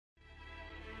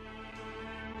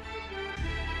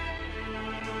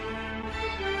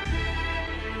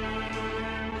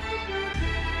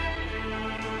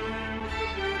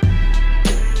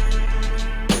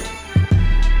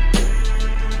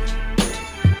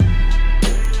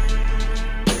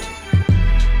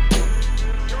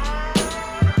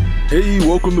Hey,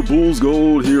 welcome to Bulls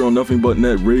Gold here on Nothing But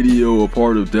Net Radio, a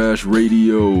part of Dash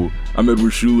Radio. I'm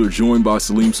Edward Schuler, joined by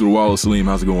Salim Surwala. Salim,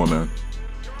 how's it going, man?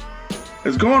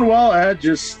 It's going well, Ed.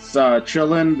 Just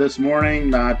chilling this morning.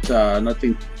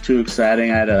 Nothing too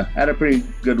exciting. I had a pretty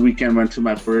good weekend. Went to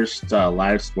my first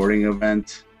live sporting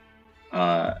event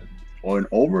in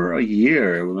over a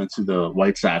year. We went to the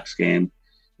White Sox game.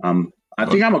 I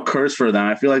think I'm a curse for them.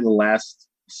 I feel like the last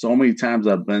so many times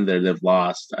I've been there, they've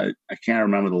lost. I can't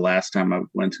remember the last time I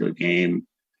went to a game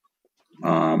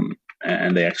and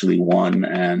they actually won.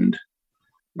 And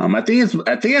I think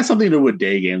it's something to do with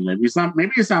day games. Maybe it's not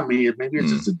me. Maybe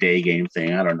it's just a day game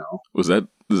thing. I don't know. Was that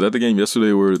the game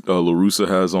yesterday where La Russa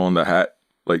has on the hat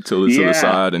like tilted to the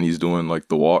side and he's doing like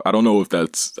the walk? I don't know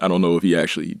if he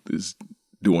actually is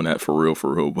doing that for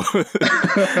real, but,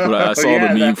 but I saw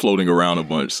the meme floating around a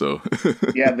bunch. So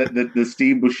yeah, the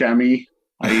Steve Buscemi.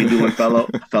 How you doing,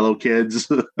 fellow kids?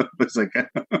 It's like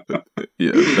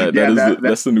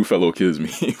that's the new fellow kids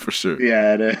meme for sure.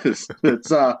 Yeah, it is.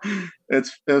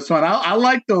 It's fun. I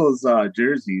like those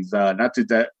jerseys. Not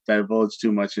to divulge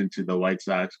too much into the White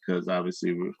Sox because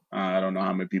obviously I don't know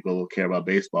how many people will care about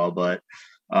baseball, but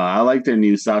I like their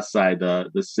new South Side,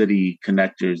 the City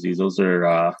Connect jerseys. Those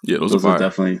are those are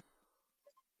definitely.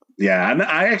 Yeah, and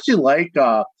I actually like.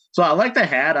 So I like the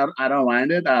hat. I don't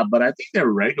mind it, but I think their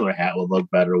regular hat would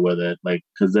look better with it, like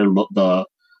because the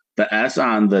S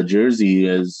on the jersey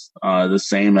is the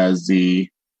same as the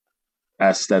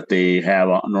S that they have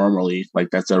normally.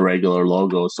 Like that's a regular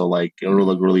logo, so like it would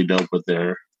look really dope with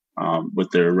their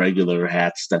regular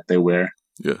hats that they wear.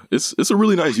 Yeah, it's a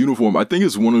really nice uniform. I think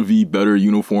it's one of the better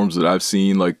uniforms that I've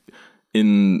seen, like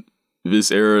in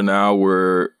this era now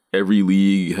where every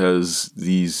league has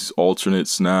these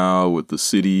alternates now with the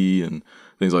city and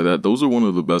things like that. Those are one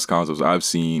of the best concepts I've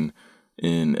seen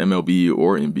in MLB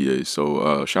or NBA.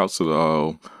 So shouts to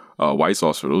the White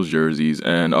Sox for those jerseys.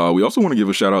 And we also want to give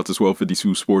a shout out to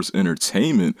 1252 Sports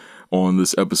Entertainment on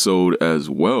this episode as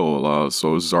well.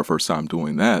 So this is our first time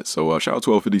doing that. So shout out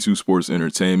to 1252 Sports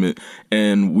Entertainment.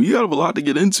 And we have a lot to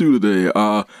get into today.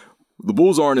 The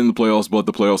Bulls aren't in the playoffs, but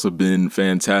the playoffs have been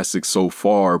fantastic so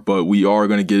far. But we are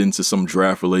going to get into some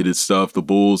draft-related stuff. The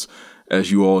Bulls, as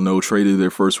you all know, traded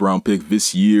their first-round pick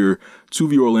this year to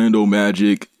the Orlando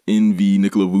Magic in the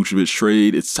Nikola Vucevic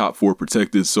trade. It's top 4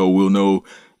 protected, so we'll know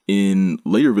in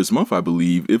later this month, I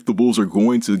believe, if the Bulls are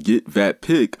going to get that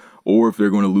pick or if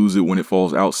they're going to lose it when it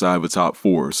falls outside the top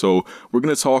 4. So we're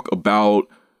going to talk about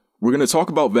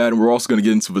that, and we're also going to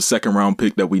get into the second round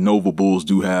pick that we know the Bulls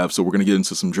do have. So we're going to get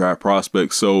into some draft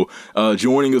prospects. So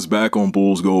joining us back on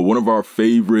Bulls Gold, one of our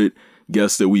favorite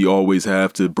guests that we always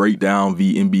have to break down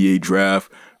the NBA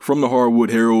draft from the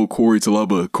Hardwood Herald, Corey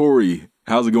Tulaba. Corey,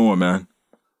 how's it going, man?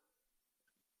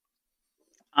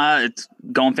 It's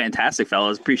going fantastic,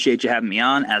 fellas. Appreciate you having me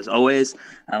on, as always.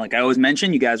 Like I always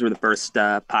mention, you guys were the first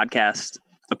podcast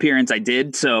appearance I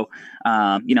did, so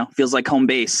feels like home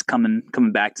base coming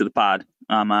back to the pod.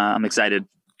 I'm excited.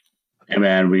 Hey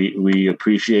man, we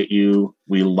appreciate you.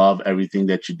 We love everything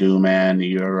that you do, man.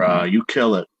 You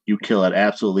kill it. You kill it,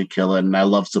 absolutely kill it. And I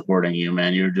love supporting you,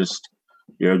 man.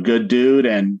 You're a good dude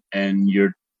and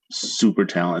you're super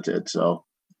talented. So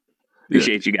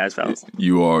appreciate you guys, fellas.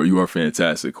 You are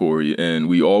fantastic, Corey. And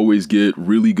we always get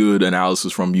really good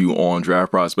analysis from you on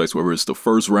draft prospects, whether it's the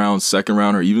first round, second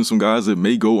round, or even some guys that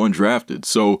may go undrafted.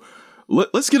 So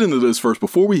let's get into this first.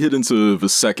 Before we hit into the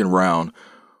second round,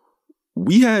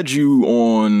 we had you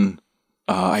on,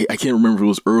 I can't remember if it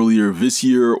was earlier this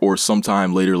year or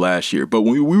sometime later last year, but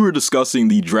when we were discussing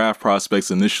the draft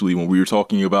prospects initially, when we were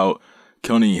talking about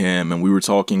Cunningham and we were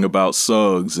talking about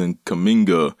Suggs and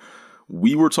Kuminga,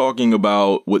 we were talking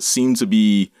about what seemed to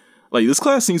be, like, this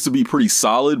class seems to be pretty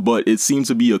solid, but it seems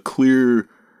to be a clear,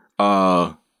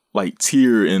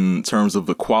 tier in terms of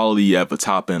the quality at the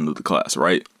top end of the class,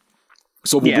 right?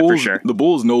 So the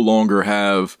Bulls no longer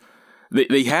have,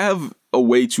 they have a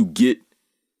way to get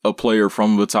a player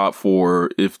from the top 4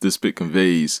 if this pick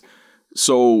conveys.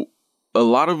 So a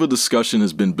lot of the discussion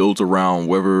has been built around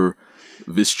whether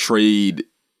this trade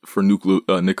for Nikola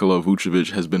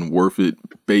Vucevic has been worth it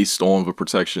based on the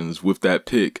protections with that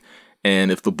pick. And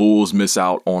if the Bulls miss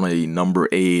out on a number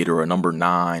 8 or a number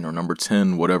 9 or number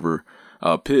 10, whatever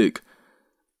pick,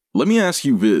 let me ask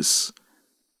you this.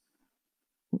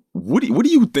 What do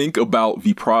you think about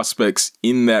the prospects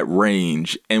in that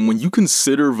range? And when you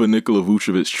consider the Nikola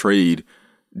Vucevic trade,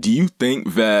 do you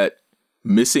think that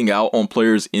missing out on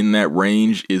players in that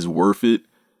range is worth it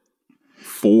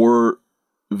for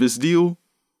this deal?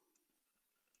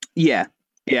 Yeah,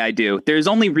 I do. There's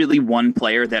only really one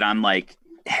player that I'm like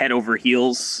head over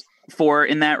heels for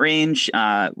in that range,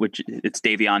 which it's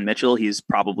Davion Mitchell. He's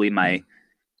probably my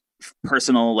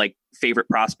personal like favorite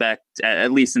prospect,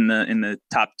 at least in the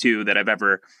top 2 that I've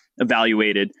ever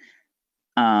evaluated.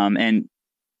 And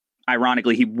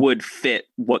ironically, he would fit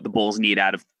what the Bulls need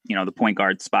out of, the point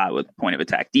guard spot with point of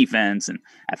attack defense and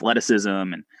athleticism.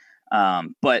 And,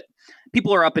 but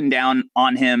people are up and down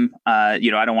on him. I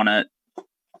don't want to,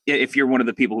 if you're one of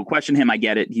the people who question him, I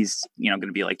get it. He's, going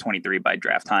to be like 23 by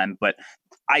draft time, but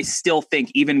I still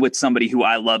think even with somebody who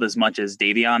I love as much as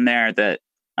Davion there, that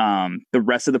the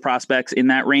rest of the prospects in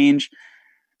that range,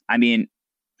 I mean,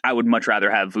 I would much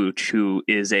rather have Vooch, who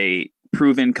is a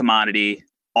proven commodity,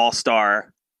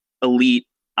 all-star, elite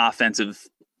offensive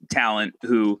talent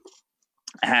who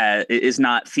is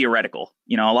not theoretical.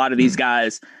 A lot of these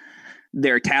guys,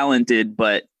 they're talented,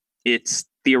 but it's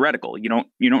theoretical. You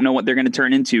don't know what they're going to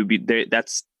turn into.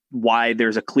 That's why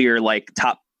there's a clear like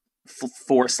top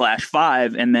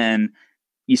 4/5, and then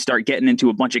you start getting into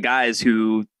a bunch of guys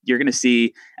who you're going to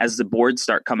see as the boards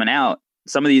start coming out.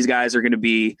 Some of these guys are going to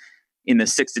be in the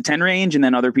 6 to 10 range, and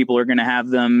then other people are going to have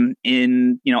them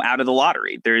in, out of the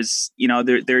lottery. There's,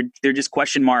 they're just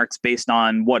question marks based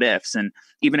on what ifs. And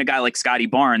even a guy like Scotty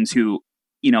Barnes, who,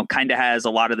 kind of has a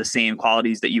lot of the same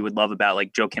qualities that you would love about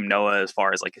like Joakim Noah, as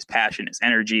far as like his passion, his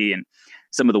energy, and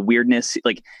some of the weirdness,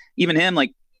 like even him,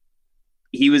 like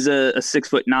he was a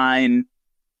 6'9"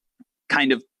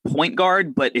 kind of point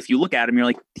guard. But if you look at him, you're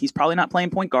like, he's probably not playing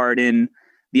point guard in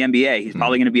the NBA. He's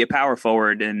probably going to be a power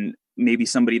forward and maybe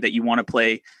somebody that you want to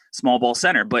play small ball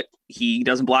center, but he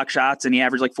doesn't block shots and he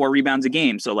averaged like 4 rebounds a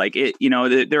game. So like it,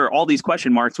 there are all these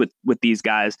question marks with these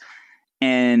guys,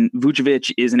 and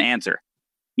Vucevic is an answer.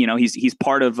 He's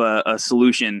part of a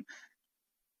solution,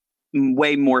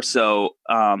 way more so,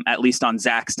 at least on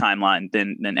Zach's timeline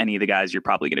than any of the guys you're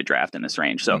probably going to draft in this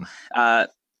range. So,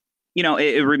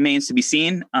 it remains to be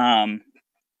seen how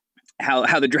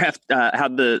the draft, how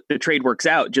the trade works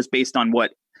out, just based on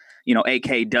what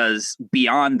AK does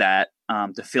beyond that,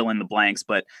 to fill in the blanks.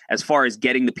 But as far as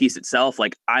getting the piece itself,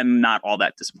 like I'm not all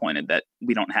that disappointed that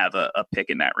we don't have a pick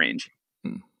in that range.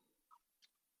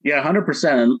 Yeah,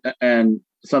 100%. And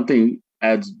something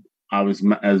as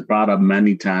brought up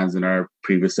many times in our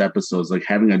previous episodes, like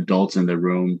having adults in the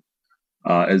room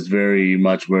is very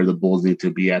much where the Bulls need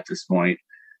to be at this point.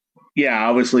 Yeah,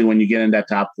 obviously when you get in that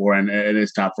top 4, and it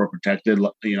is top 4 protected,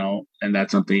 and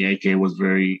that's something AK was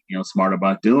very, smart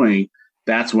about doing.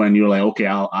 That's when you're like, okay,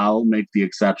 I'll make the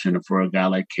exception for a guy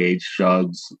like Cage,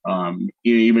 Suggs,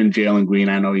 even Jalen Green.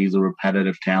 I know he's a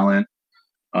repetitive talent,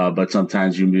 but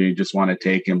sometimes you really just want to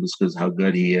take him just because how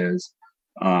good he is.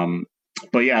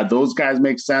 But yeah, those guys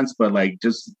make sense. But like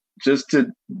just to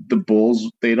the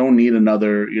Bulls, they don't need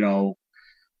another,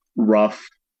 rough,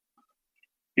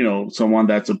 someone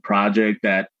that's a project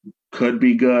that could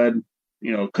be good,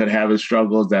 could have his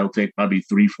struggles. That'll take probably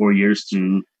 3-4 years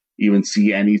to even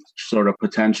see any sort of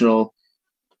potential.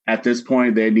 At this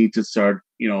point, they need to start,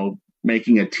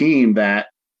 making a team that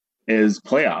is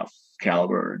playoff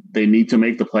caliber. They need to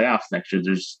make the playoffs next year.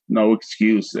 There's no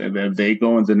excuse. If they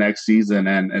go into next season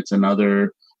and it's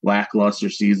another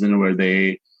lackluster season where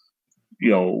they,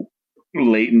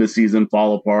 late in the season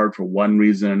fall apart for one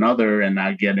reason or another and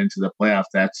not get into the playoffs,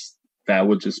 that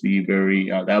would just be very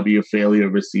that would be a failure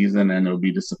of a season, and it would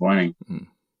be disappointing.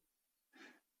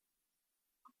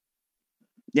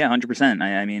 Yeah, 100%.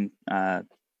 I mean, and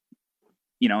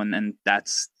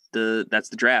that's the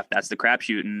draft. That's the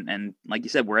crapshoot. And like you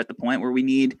said, we're at the point where we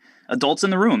need adults in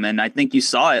the room. And I think you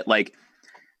saw it, like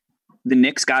the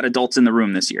Knicks got adults in the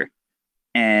room this year.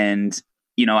 And,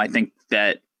 I think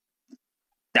that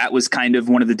was kind of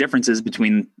one of the differences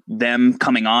between them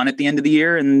coming on at the end of the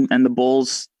year and the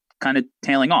Bulls kind of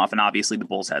tailing off. And obviously the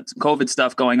Bulls had some COVID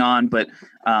stuff going on, but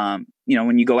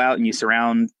when you go out and you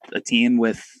surround a team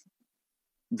with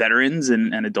veterans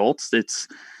and adults, it's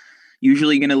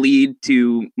usually going to lead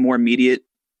to more immediate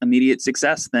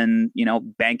success than,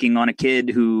 banking on a kid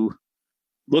who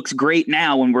looks great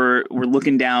now when we're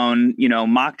looking down,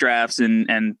 mock drafts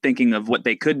and thinking of what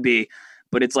they could be.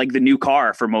 But it's like the new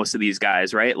car for most of these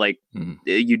guys, right? Like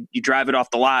you drive it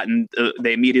off the lot and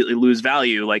they immediately lose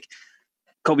value. Like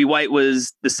Kobe White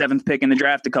was the 7th pick in the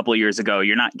draft a couple of years ago.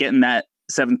 You're not getting that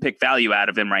 7th pick value out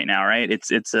of him right now, right?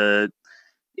 It's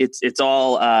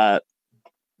all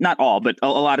not all, but a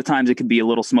lot of times it can be a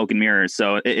little smoke and mirrors.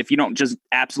 So if you don't just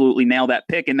absolutely nail that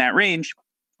pick in that range,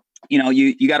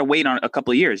 you got to wait on a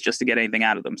couple of years just to get anything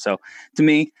out of them. So to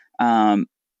me, it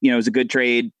was a good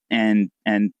trade, and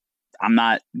I'm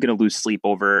not going to lose sleep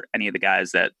over any of the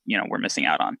guys that, we're missing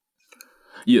out on.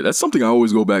 Yeah, that's something I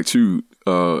always go back to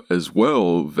as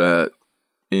well, that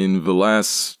in the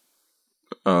last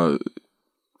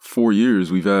 4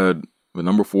 years, we've had the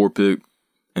number 4 pick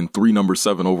and 3 number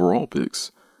 7 overall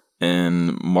picks.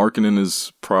 And Markkanen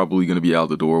is probably going to be out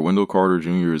the door. Wendell Carter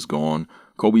Jr. is gone.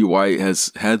 Kobe White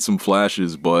has had some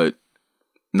flashes, but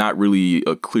not really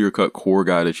a clear-cut core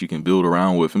guy that you can build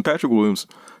around with. And Patrick Williams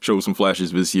showed some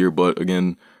flashes this year, but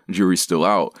again, jury's still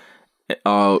out.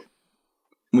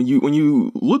 When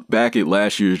you look back at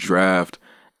last year's draft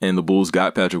and the Bulls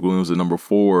got Patrick Williams at number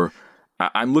 4,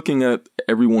 I'm looking at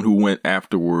everyone who went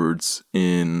afterwards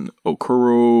in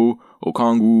Okoro,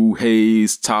 Okongwu,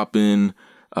 Hayes, Toppin,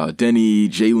 Denny,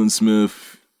 Jalen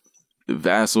Smith,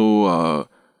 Vassell,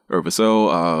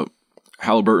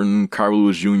 Halliburton, Kyrie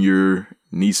Lewis Jr.,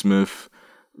 Neesmith.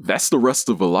 That's the rest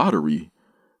of a lottery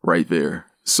right there.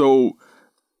 So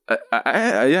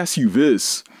I ask you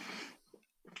this.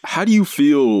 How do you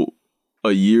feel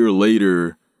a year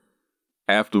later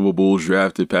after the Bulls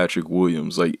drafted Patrick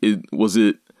Williams? I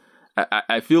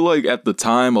feel like at the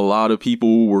time, a lot of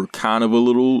people were kind of a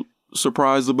little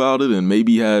surprised about it and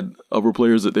maybe had other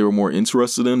players that they were more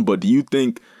interested in. But do you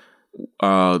think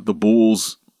the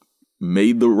Bulls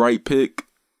made the right pick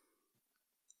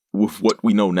with what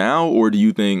we know now? Or do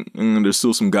you think there's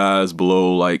still some guys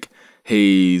below like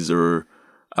Hayes or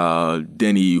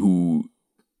Denny who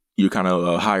you're kind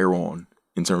of higher on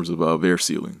in terms of their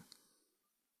ceiling?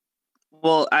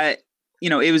 Well, it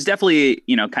was definitely,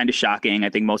 kind of shocking. I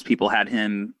think most people had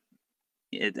him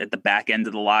at the back end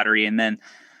of the lottery. And then,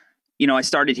 I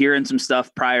started hearing some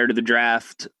stuff prior to the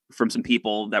draft from some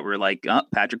people that were like, oh,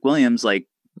 Patrick Williams,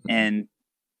 and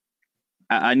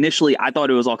initially I thought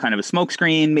it was all kind of a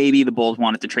smokescreen. Maybe the Bulls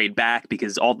wanted to trade back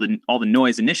because all the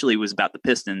noise initially was about the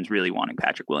Pistons really wanting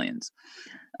Patrick Williams.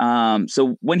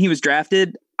 So when he was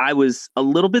drafted, I was a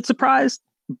little bit surprised,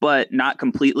 but not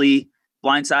completely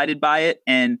blindsided by it.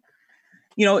 And,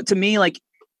 to me,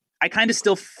 I kind of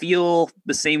still feel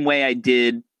the same way I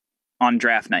did on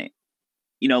draft night.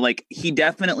 He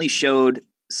definitely showed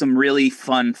some really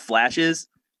fun flashes,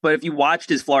 but if you watched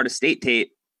his Florida State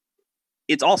tape,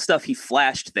 it's all stuff he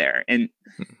flashed there.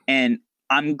 And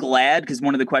I'm glad, because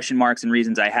one of the question marks and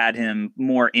reasons I had him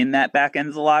more in that back end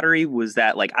of the lottery was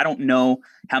that, I don't know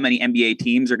how many NBA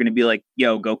teams are going to be like,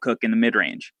 yo, go cook in the mid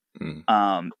range.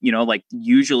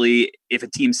 Usually if a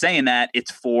team's saying that,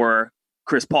 it's for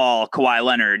Chris Paul, Kawhi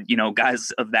Leonard,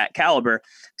 guys of that caliber.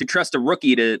 To trust a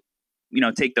rookie to,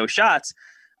 take those shots.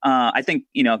 I think,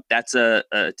 that's a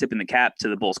tip in the cap to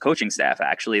the Bulls coaching staff,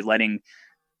 actually letting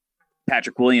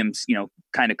Patrick Williams,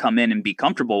 kind of come in and be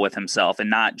comfortable with himself and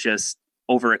not just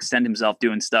overextend himself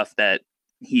doing stuff that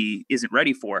he isn't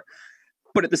ready for.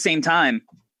 But at the same time,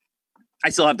 I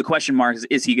still have the question marks.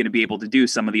 Is he going to be able to do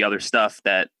some of the other stuff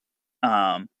that,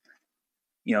 the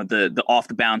off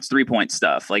the bounce 3-point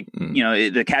stuff,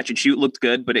 the catch and shoot looked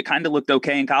good, but it kind of looked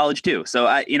okay in college too. So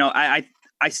I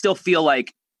still feel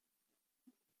like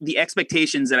the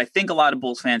expectations that I think a lot of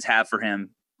Bulls fans have for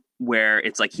him, where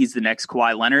it's like he's the next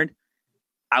Kawhi Leonard,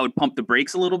 I would pump the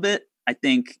brakes a little bit. I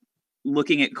think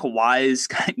looking at Kawhi's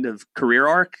kind of career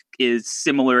arc is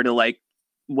similar to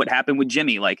what happened with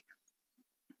Jimmy.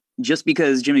 Just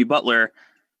because Jimmy Butler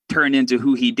turned into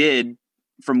who he did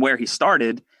from where he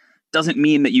started doesn't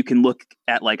mean that you can look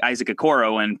at Isaac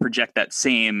Okoro and project that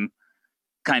same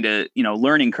kind of,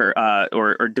 learning curve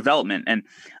or development. And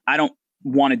I don't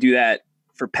want to do that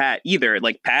for Pat either.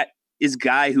 Pat is a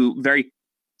guy who very,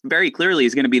 very clearly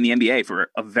is going to be in the NBA for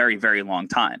a very, very long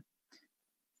time.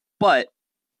 But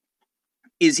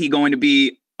is he going to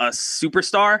be a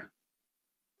superstar?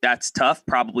 That's tough.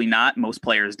 Probably not. Most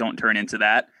players don't turn into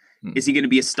that. Is he going to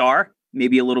be a star?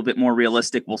 Maybe a little bit more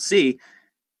realistic. We'll see.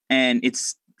 And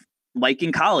it's like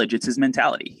in college, it's his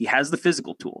mentality. He has the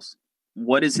physical tools.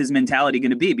 What is his mentality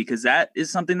going to be? Because that is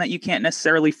something that you can't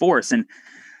necessarily force. And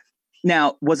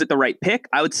now, was it the right pick?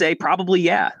 I would say probably,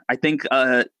 yeah. I think,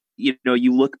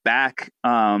 you look back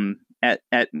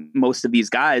at most of these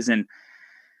guys and,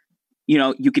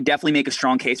 you could definitely make a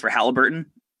strong case for Halliburton.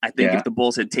 I think if the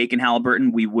Bulls had taken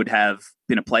Halliburton, we would have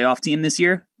been a playoff team this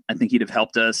year. I think he'd have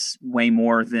helped us way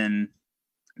more than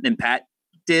Pat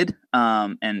did.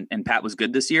 And Pat was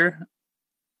good this year,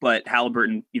 but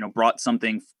Halliburton, brought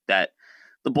something that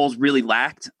the Bulls really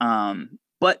lacked.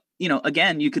 But,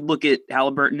 again, you could look at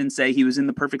Halliburton and say he was in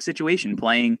the perfect situation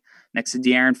playing next to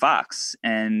De'Aaron Fox,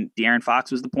 and De'Aaron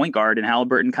Fox was the point guard and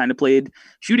Halliburton kind of played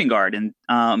shooting guard. And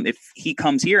if he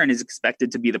comes here and is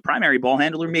expected to be the primary ball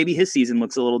handler, maybe his season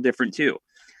looks a little different too.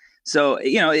 So,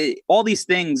 all these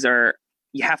things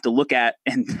you have to look at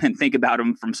and think about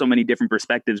them from so many different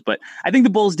perspectives. But I think the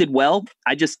Bulls did well.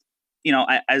 I just,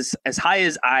 as high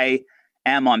as I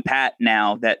am on Pat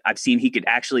now that I've seen he could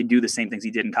actually do the same things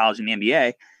he did in college in the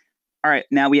NBA, all right,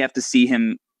 now we have to see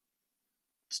him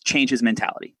change his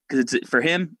mentality, because it's for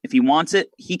him. If he wants it,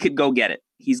 he could go get it.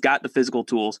 He's got the physical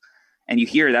tools. And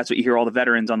that's what you hear all the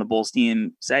veterans on the Bulls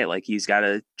team say, like, he's got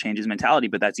to change his mentality,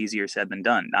 but that's easier said than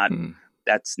done.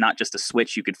 That's not just a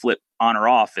switch you could flip on or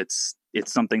off. It's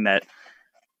something that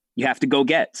you have to go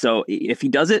get. So if he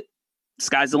does it,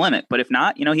 sky's the limit. But if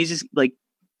not, he's just like,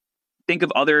 think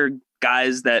of other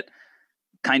guys that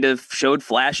kind of showed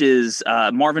flashes.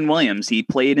 Marvin Williams, he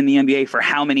played in the NBA for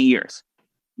how many years?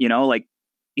 Like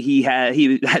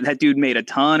that dude made a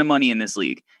ton of money in this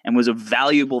league and was a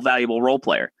valuable role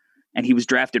player. And he was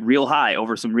drafted real high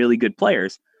over some really good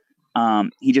players.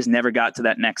 He just never got to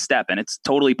that next step. And it's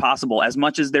totally possible, as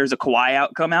much as there's a Kawhi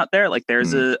outcome out there, like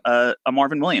there's a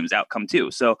Marvin Williams outcome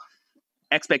too. So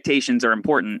expectations are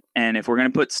important. And if we're going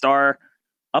to put star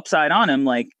upside on him,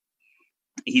 like,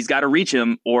 he's got to reach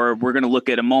him, or we're going to look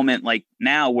at a moment like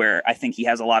now where I think he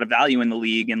has a lot of value in the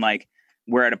league. And like,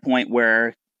 we're at a point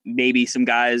where maybe some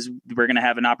guys, we're going to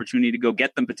have an opportunity to go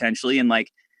get them potentially. And like,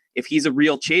 if he's a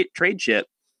real trade chip,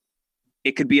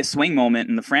 it could be a swing moment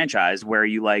in the franchise where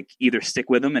you like either stick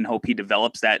with him and hope he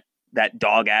develops that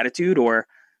dog attitude, or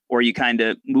you kind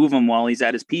of move him while he's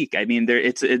at his peak. I mean,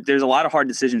 there's a lot of hard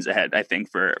decisions ahead, I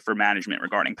think, for management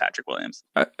regarding Patrick Williams.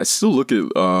 I still look at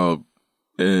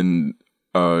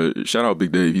shout out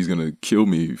Big Dave. He's gonna kill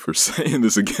me for saying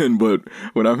this again, but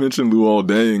when I mentioned Luol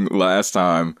Deng last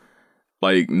time,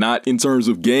 like, not in terms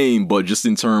of game, but just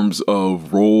in terms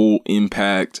of role,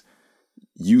 impact,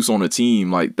 use on a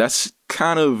team, like, that's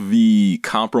kind of the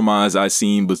compromise I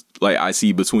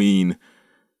see between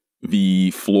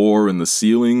the floor and the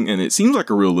ceiling, and it seems like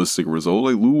a realistic result.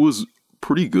 Like, Lou was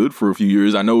pretty good for a few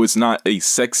years. I know it's not a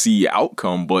sexy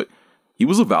outcome, but he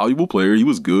was a valuable player. He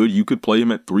was good. You could play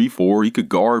him at 3-4. He could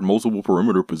guard multiple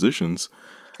perimeter positions.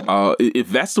 If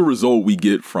that's the result we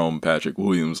get from Patrick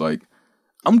Williams, like,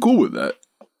 I'm cool with that.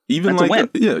 Even that's like, a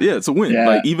win. Yeah, it's a win. Yeah,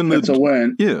 like, even it's a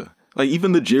win. Yeah, like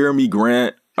even the Jeremy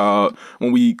Grant.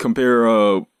 When we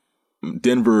compare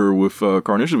Denver with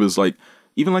Karnisovas, like,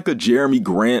 even like a Jeremy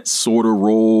Grant sort of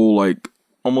role, like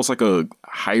almost like a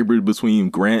hybrid between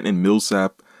Grant and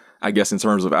Millsap, I guess, in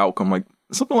terms of outcome, like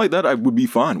something like that I would be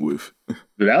fine with.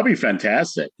 That would be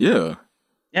fantastic. Yeah,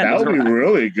 that would be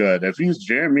really good. If he's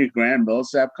Jeremy Grant,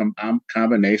 Millsap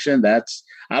combination,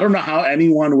 I don't know how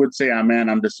anyone would say, oh man,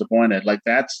 I'm disappointed. Like,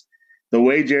 that's the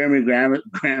way Jeremy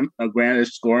Grant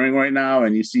is scoring right now,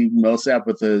 and you see Millsap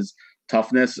with his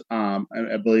toughness,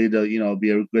 ability to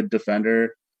be a good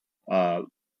defender,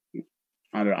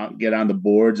 get on the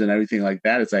boards and everything like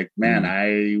that. It's like, man,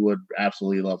 I would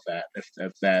absolutely love that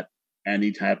if that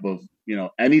any type of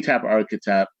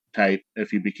archetype type,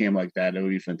 if he became like that, it would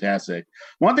be fantastic.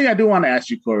 One thing I do want to ask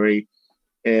you, Corey,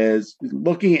 is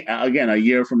looking again a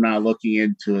year from now, looking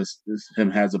into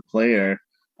him as a player.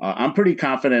 I'm pretty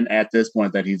confident at this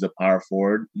point that he's a power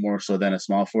forward more so than a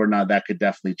small forward. Now, that could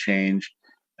definitely change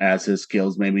as his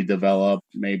skills maybe develop,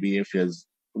 maybe if his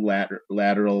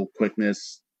lateral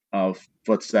quickness of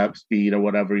footstep speed or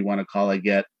whatever you want to call it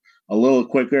get a little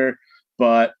quicker.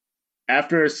 But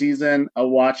after a season of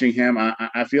watching him,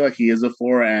 I feel like he is a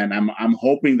 4, and I'm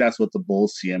hoping that's what the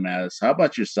Bulls see him as. How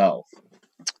about yourself?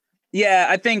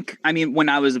 Yeah, I mean, when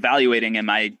I was evaluating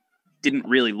him, I didn't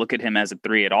really look at him as a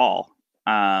 3 at all.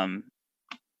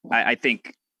 I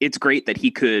think it's great that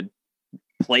he could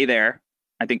play there.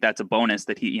 I think that's a bonus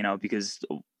that he, because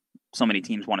so many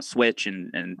teams want to switch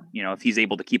and if he's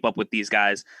able to keep up with these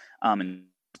guys, in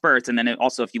spurts. And then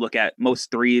also, if you look at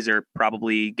most 3s are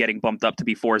probably getting bumped up to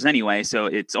be 4s anyway. So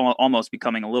it's almost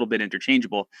becoming a little bit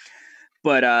interchangeable,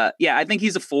 but, I think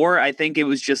he's a 4. I think it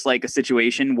was just like a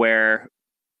situation where,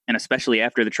 and especially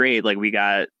after the trade, like we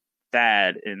got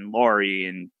Thad and Laurie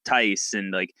and Tice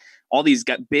and like all these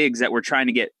bigs that we're trying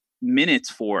to get minutes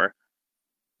for.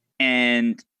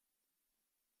 And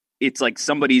it's like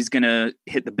somebody's going to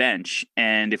hit the bench.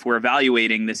 And if we're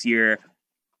evaluating this year,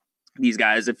 these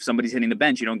guys, if somebody's hitting the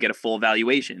bench, you don't get a full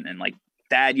evaluation. And like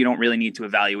Thad, you don't really need to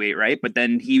evaluate, right? But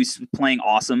then he's playing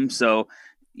awesome. So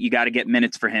you got to get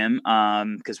minutes for him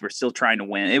because we're still trying to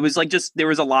win. It was like there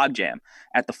was a logjam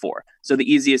at the 4. So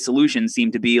the easiest solution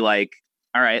seemed to be like,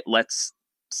 all right, let's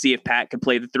see if Pat could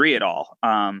play the 3 at all.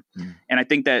 And I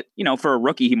think that, for a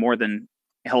rookie, he more than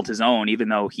held his own, even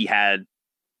though he had,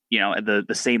 the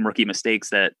same rookie mistakes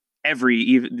that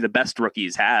even the best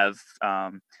rookies have.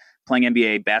 Playing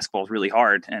NBA basketball is really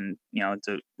hard, and it's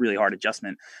a really hard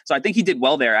adjustment. So I think he did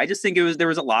well there. I just think there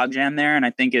was a logjam there, and I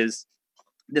think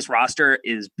this roster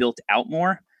is built out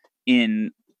more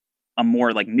in a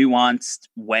more like nuanced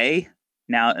way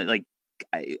now. Like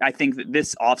I think that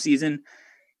this offseason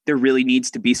there really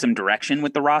needs to be some direction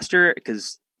with the roster,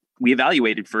 because we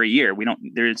evaluated for a year.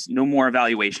 There's no more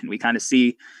evaluation. We kind of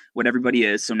see what everybody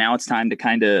is. So now it's time to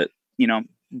kind of,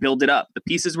 build it up. The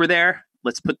pieces were there.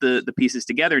 Let's put the pieces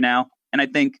together now. And I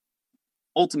think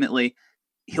ultimately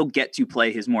he'll get to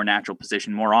play his more natural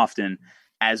position more often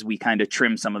as we kind of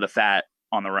trim some of the fat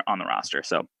on the roster.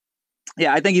 So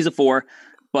yeah, I think he's a 4,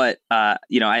 but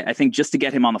I think just to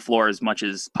get him on the floor as much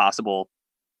as possible,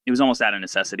 it was almost out of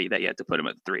necessity that you had to put him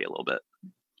at 3 a little bit.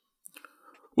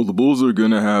 Well, the Bulls are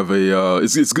going to have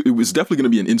it's definitely going to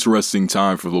be an interesting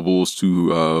time for the Bulls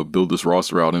to build this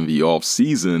roster out in the off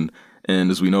season. And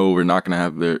as we know, we're not going to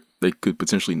have they could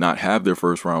potentially not have their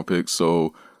first round pick.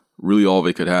 So really all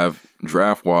they could have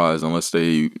draft wise, unless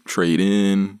they trade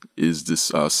in, is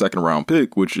this second round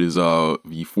pick, which is the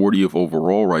 40th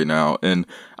overall right now. And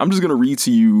I'm just going to read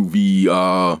to you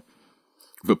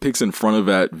the picks in front of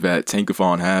that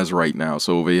Tankathon has right now.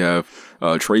 So they have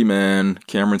Trey Mann,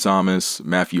 Cameron Thomas,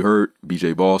 Matthew Hurt,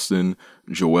 BJ Boston,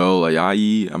 Joel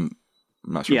Ayayi. I'm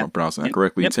not sure if I'm pronouncing that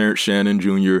correctly. Yep. Terrence Shannon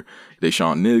Jr.,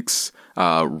 Deshaun Nix,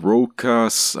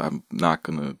 Rokas. I'm not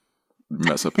going to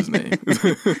mess up his name.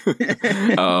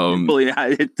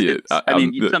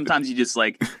 Sometimes you just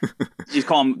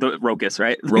call him the Rokas,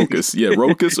 right? Rokas. Yeah,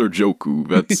 Rokas or Joku.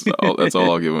 That's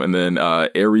all I'll give him. And then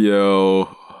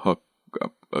Ariel...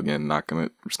 Again,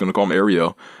 just gonna call him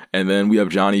Ariel. And then we have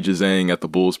Johnny Jazang at the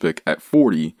Bulls pick at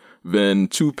 40. Then the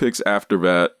next 2 picks after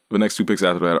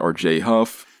that are Jay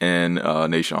Huff and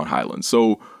Nashawn Highland.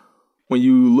 So when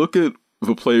you look at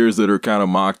the players that are kind of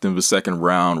mocked in the second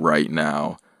round right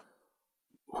now,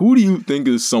 who do you think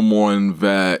is someone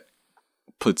that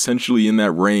potentially in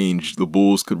that range the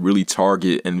Bulls could really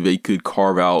target and they could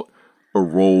carve out a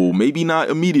role, maybe not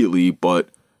immediately, but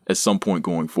at some point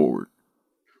going forward?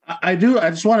 I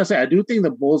just want to say, I do think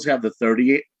the Bulls have the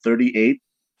 38th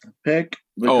pick.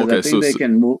 Because I think they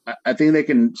can move. I think they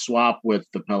can swap with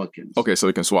the Pelicans. Okay, so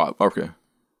they can swap. Okay.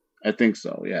 I think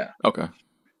so, yeah. Okay.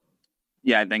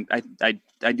 Yeah, I think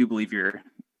I do believe you're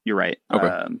right.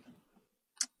 Okay.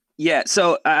 Yeah,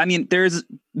 so I mean, there's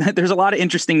a lot of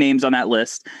interesting names on that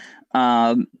list.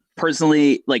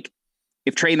 Personally,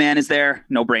 if Trey Mann is there,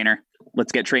 no brainer.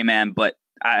 Let's get Trey Mann, but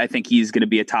I think he's going to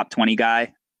be a top 20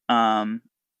 guy.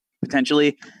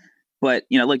 Potentially, but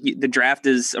the draft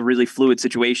is a really fluid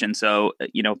situation. So,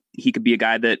 he could be a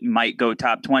guy that might go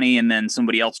top 20 and then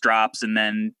somebody else drops and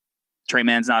then Trey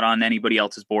Mann's not on anybody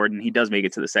else's board and he does make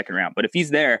it to the second round. But if he's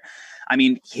there, I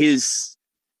mean, his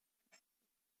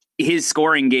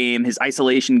scoring game, his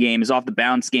isolation game, his off the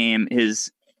bounce game,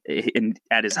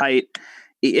 at his height,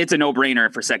 it's a no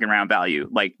brainer for second round value.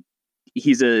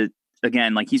 He's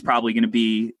probably going to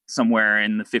be somewhere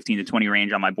in the 15 to 20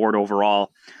 range on my board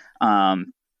overall.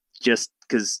 Just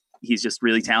because he's just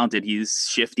really talented. He's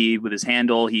shifty with his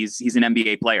handle. He's an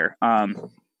NBA player.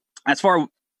 As far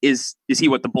is he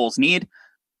what the Bulls need?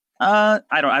 I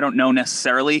don't know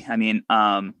necessarily. I mean,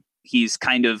 he's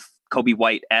kind of Kobe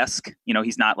White-esque.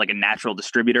 He's not like a natural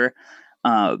distributor.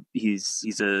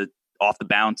 He's a off the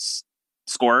bounce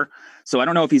scorer. So I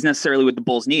don't know if he's necessarily what the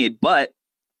Bulls need, but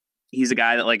he's a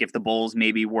guy that if the Bulls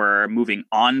maybe were moving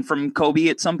on from Kobe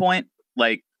at some point,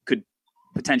 could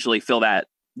potentially fill that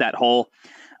hole.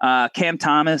 Cam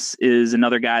Thomas is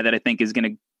another guy that I think is going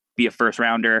to be a first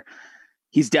rounder.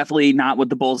 He's definitely not what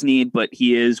the Bulls need, but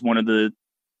he is one of the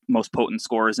most potent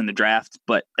scorers in the draft,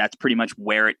 but that's pretty much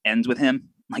where it ends with him.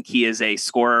 He is a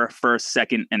scorer, first,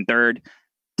 second, and third,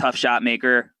 tough shot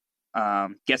maker,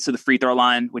 gets to the free throw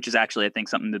line, which is actually, I think,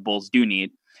 something the Bulls do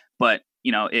need. But,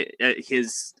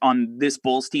 on this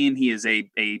Bulls team, he is a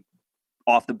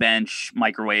off the bench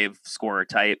microwave scorer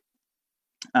type.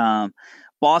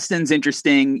 Boston's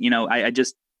interesting. I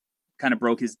just kind of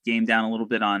broke his game down a little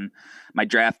bit on my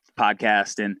draft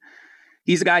podcast, and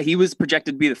he's a guy, he was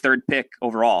projected to be the 3rd pick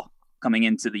overall coming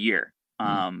into the year.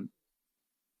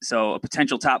 So a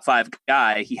potential top 5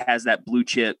 guy, he has that blue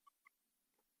chip,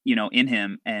 in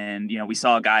him. And, we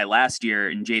saw a guy last year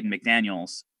in Jaden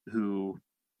McDaniels who,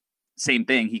 same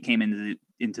thing. He came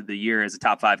into the year as a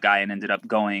top 5 guy and ended up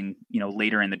going,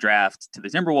 later in the draft to the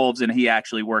Timberwolves, and he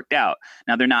actually worked out.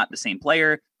 Now they're not the same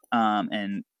player.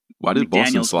 And why did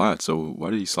Boston slide?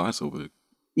 Why did he slide so big?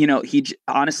 He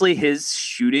honestly, his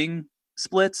shooting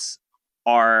splits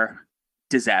are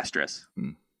disastrous.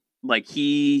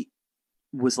 He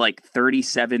was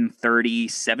 37, 30,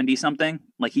 70 something.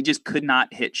 He just could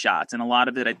not hit shots. And a lot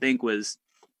of it, I think, was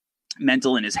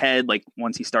mental in his head.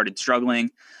 Once he started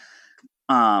struggling,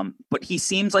 but he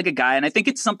seems like a guy, and I think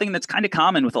it's something that's kind of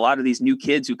common with a lot of these new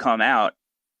kids who come out,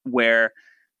 where,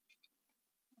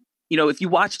 if you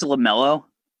watched LaMelo,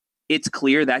 it's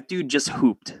clear that dude just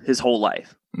hooped his whole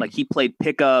life. He played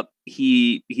pickup,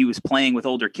 he was playing with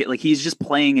older kids. Like he's just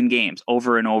playing in games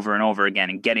over and over and over again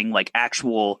and getting like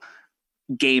actual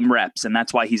game reps. And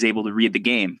that's why he's able to read the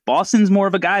game. Boston's more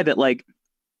of a guy that like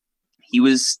he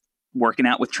was working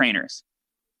out with trainers,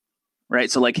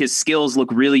 right? So like his skills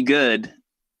look really good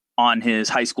on his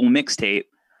high school mixtape,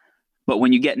 but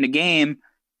when you get in a game,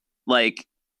 like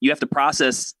you have to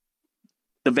process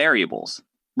the variables.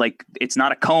 Like it's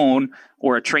not a cone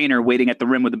or a trainer waiting at the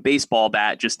rim with a baseball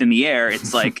bat just in the air.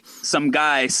 It's like some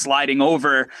guy sliding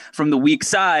over from the weak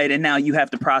side, and now you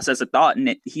have to process a thought.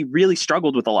 And he really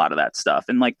struggled with a lot of that stuff.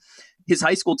 And like his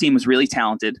high school team was really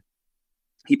talented.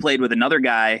 He played with another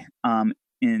guy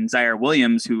in Zaire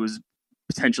Williams, who was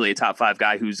potentially a top 5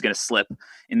 guy who's going to slip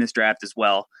in this draft as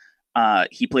well.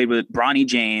 He played with Bronny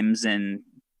James and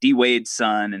D Wade's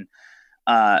son. And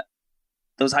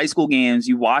those high school games,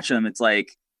 you watch them, it's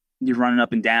like you're running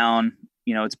up and down.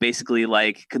 You know, it's basically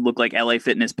like could look like LA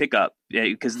Fitness pickup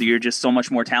because you're just so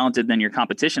much more talented than your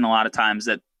competition a lot of times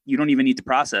that you don't even need to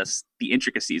process the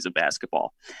intricacies of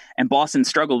basketball. And Boston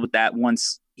struggled with that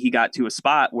once he got to a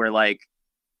spot where like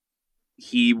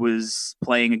he was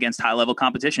playing against high level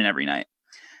competition every night.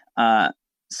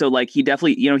 So like he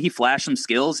definitely, you know, he flashed some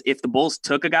skills. If the Bulls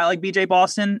took a guy like BJ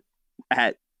Boston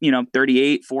at,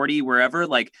 38, 40, wherever,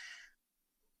 like,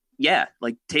 yeah,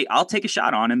 like I'll take a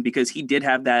shot on him because he did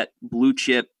have that blue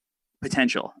chip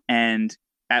potential. And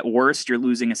at worst, you're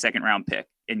losing a second round pick,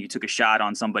 and you took a shot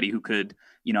on somebody who could,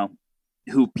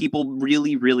 who people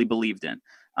really, really believed in.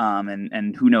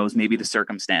 And who knows, maybe the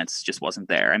circumstance just wasn't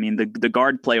there. I mean, the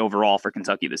guard play overall for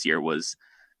Kentucky this year was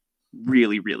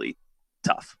really, really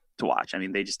tough to watch. I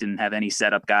mean, they just didn't have any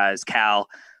setup guys. Cal,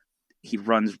 he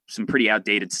runs some pretty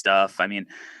outdated stuff. I mean,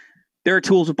 there are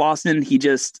tools with Boston. He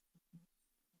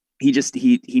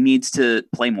needs to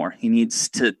play more. He needs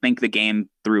to think the game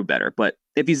through better. But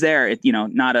if he's there,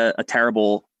 not a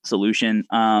terrible solution.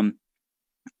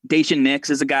 Dacian Nix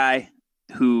is a guy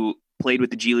who played with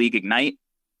the G League Ignite.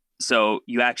 So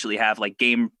you actually have like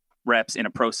game reps in a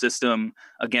pro system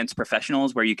against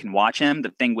professionals where you can watch him.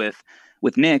 The thing with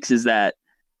Nix is that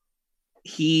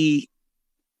he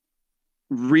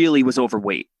really was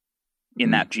overweight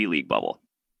in that G League bubble.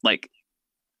 Like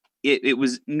it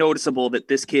was noticeable that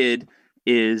this kid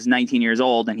is 19 years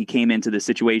old and he came into this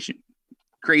situation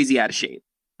crazy out of shape.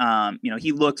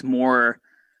 He looked more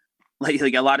like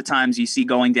a lot of times you see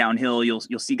going downhill, you'll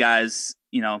see guys,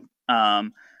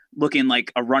 looking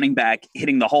like a running back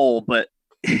hitting the hole, but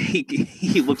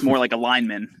he looked more like a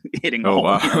lineman hitting the hole.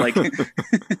 Wow.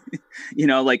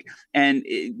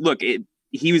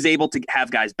 He was able to have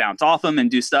guys bounce off him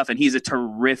and do stuff. And he's a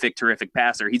terrific, terrific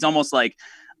passer. He's almost like,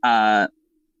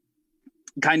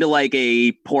 kind of like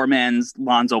a poor man's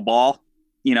Lonzo Ball,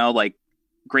 like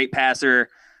great passer,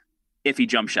 iffy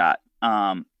jump shot.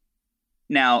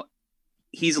 Now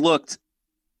he's looked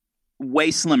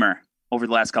way slimmer over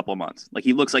the last couple of months. Like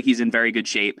he looks like he's in very good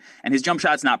shape and his jump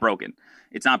shot's not broken.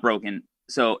 It's not broken.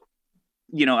 So,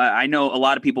 I know a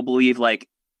lot of people believe like,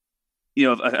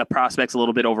 if a prospect's a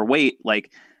little bit overweight,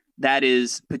 like that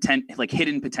is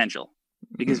hidden potential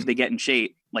because if they get in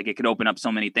shape, like it could open up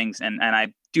so many things. And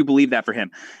I do believe that for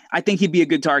him. I think he'd be a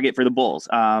good target for the Bulls.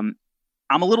 I'm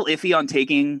a little iffy on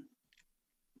taking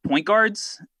point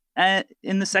guards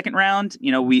in the second round.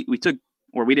 We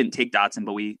didn't take Dotson,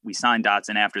 but we signed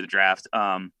Dotson after the draft.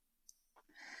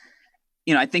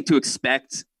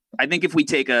 I think if we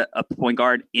take a point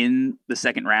guard in the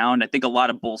second round, I think a lot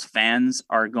of Bulls fans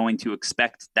are going to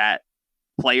expect that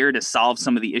player to solve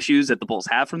some of the issues that the Bulls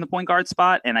have from the point guard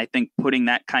spot. And I think putting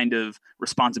that kind of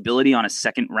responsibility on a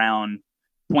second round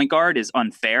point guard is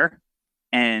unfair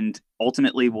and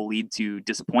ultimately will lead to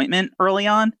disappointment early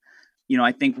on.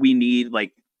 I think we need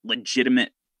like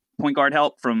legitimate point guard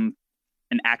help from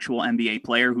an actual NBA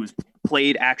player who's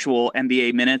played actual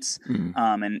NBA minutes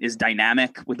and is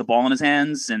dynamic with the ball in his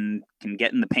hands and can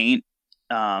get in the paint.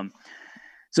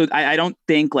 So I don't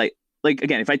think like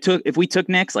again, if we took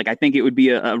Nix, like I think it would be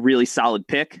a really solid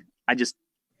pick.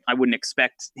 I wouldn't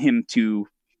expect him to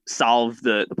solve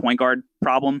the point guard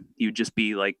problem. He would just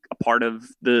be like a part of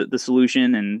the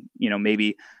solution and,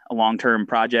 maybe a long-term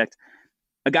project.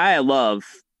 A guy I love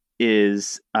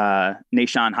is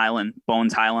Nashawn Highland,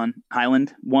 Bones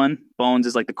Highland. One, Bones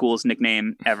is like the coolest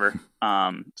nickname ever.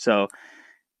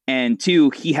 And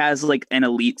two, he has like an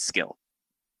elite skill.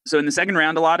 So in the second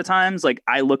round, a lot of times, like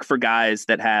I look for guys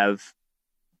that have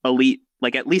elite,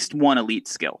 like at least one elite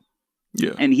skill.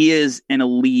 Yeah. And he is an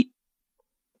elite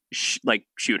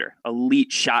shooter,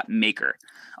 elite shot maker.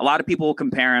 A lot of people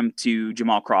compare him to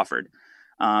Jamal Crawford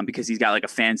because he's got like a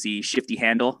fancy shifty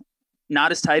handle.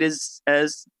 Not as tight as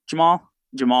Jamal.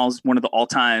 Jamal's one of the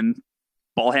all-time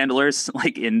ball handlers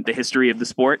like in the history of the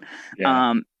sport.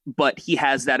 Yeah. But he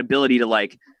has that ability to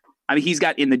like, I mean, he's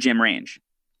got in the gym range.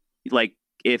 Like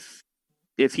if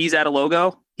he's at a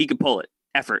logo, he could pull it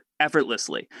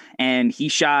effortlessly. And he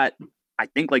shot, I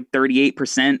think like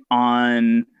 38%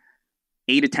 on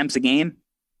 8 attempts a game.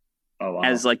 Oh, wow.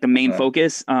 As like the main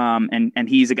focus. And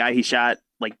he's a guy, he shot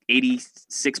like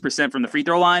 86% from the free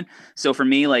throw line. So for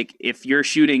me, like if you're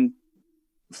shooting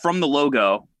from the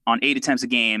logo on 8 attempts a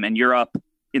game and you're up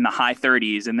in the high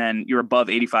 30s and then you're above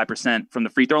 85% from the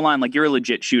free throw line, like you're a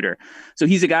legit shooter. So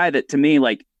he's a guy that to me,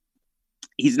 like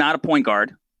he's not a point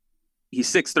guard.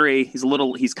 He's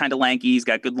 6'3". He's kind of lanky. He's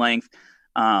got good length.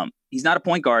 He's not a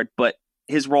point guard, but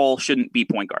his role shouldn't be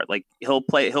point guard. Like he'll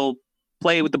play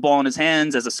with the ball in his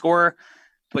hands as a scorer,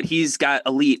 but he's got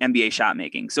elite NBA shot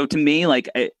making. So to me, like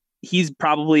he's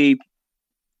probably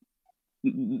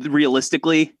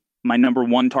realistically my number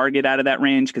one target out of that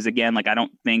range. Cause again, like I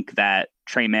don't think that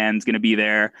Trey Mann's going to be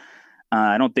there.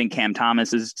 I don't think Cam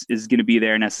Thomas is going to be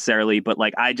there necessarily, but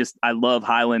like, I love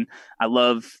Highland. I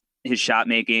love his shot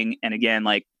making. And again,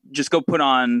 like just go put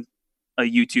on a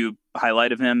YouTube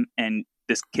highlight of him and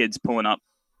this kid's pulling up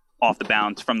off the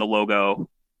bounce from the logo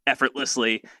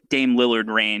effortlessly, Dame Lillard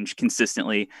range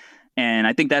consistently. And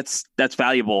I think that's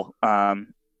valuable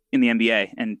in the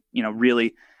NBA. And,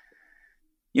 really,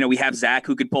 we have Zach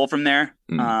who could pull from there.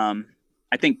 I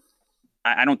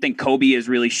don't think Kobe is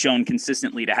really shown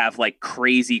consistently to have like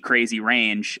crazy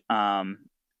range,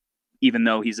 even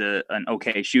though he's an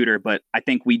okay shooter. But I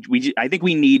think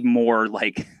we need more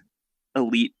like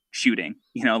elite shooting.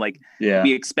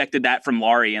 We expected that from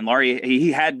Laurie, and Laurie,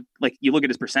 he had like, you look at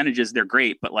his percentages, they're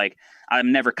great, but like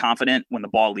I'm never confident when the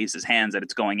ball leaves his hands that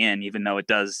it's going in, even though it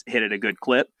does hit at a good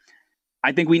clip.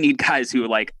 I think we need guys who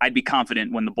like, I'd be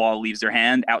confident when the ball leaves their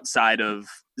hand outside of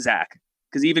Zach.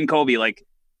 Cause even Kobe, like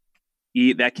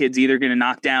that kid's either going to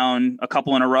knock down a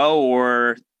couple in a row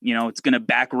or, it's going to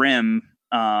back rim.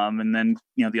 And then,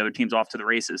 the other team's off to the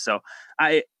races. So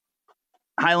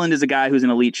Highland is a guy who's an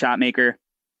elite shot maker.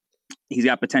 He's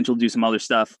got potential to do some other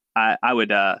stuff. I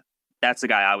would, that's the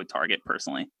guy I would target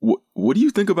personally. What do you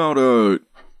think about,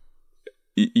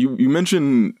 you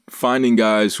mentioned finding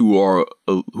guys who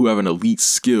have an elite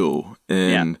skill,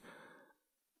 and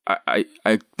I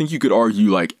think you could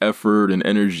argue like effort and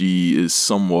energy is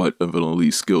somewhat of an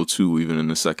elite skill too, even in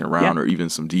the second round, or even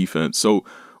some defense. So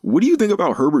what do you think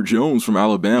about Herbert Jones from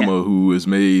Alabama, who has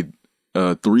made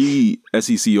 3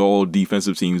 SEC all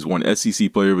defensive teams, 1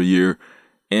 SEC Player of the Year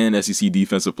and SEC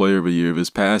Defensive Player of the Year of his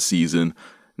past season?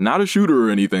 Not a shooter or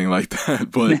anything like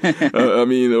that, but I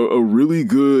mean, a really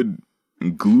good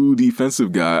glue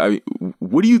defensive guy. I mean,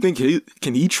 what do you think?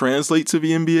 Can he translate to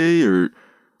the NBA or?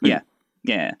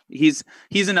 Yeah. He's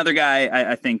another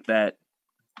guy I think that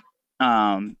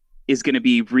is going to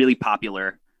be really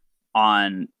popular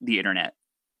on the internet.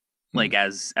 Like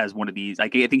as one of these,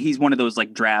 like I think he's one of those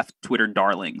like draft Twitter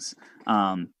darlings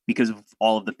because of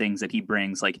all of the things that he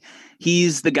brings. Like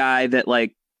he's the guy that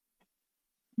like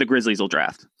the Grizzlies will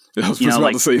draft. I was just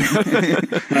about to say that.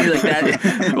 Like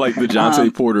that. Like the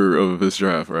Jonte Porter of this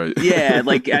draft, right? Yeah,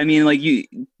 like I mean, like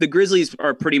the Grizzlies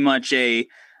are pretty much a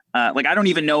like I don't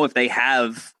even know if they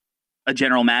have a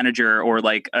general manager or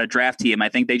like a draft team. I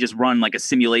think they just run like a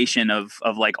simulation of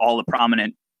like all the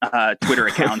prominent Twitter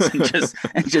accounts and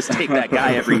just take that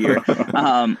guy every year.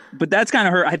 But that's kind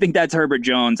of I think that's Herbert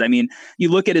Jones. I mean, you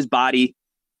look at his body,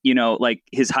 like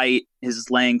his height, his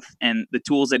length, and the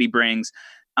tools that he brings.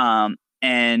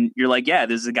 And you're like, yeah,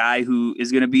 this is a guy who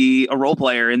is going to be a role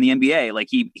player in the NBA. Like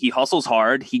he hustles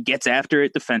hard. He gets after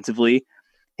it defensively.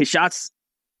 His shots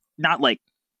not like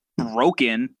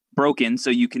broken. So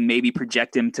you can maybe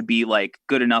project him to be like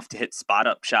good enough to hit spot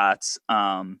up shots.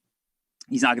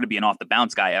 He's not going to be an off the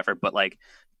bounce guy ever, but like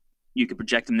you could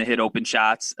project him to hit open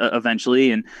shots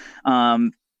eventually. And,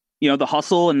 the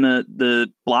hustle and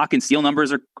the block and steal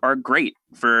numbers are great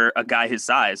for a guy his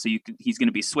size. So he's going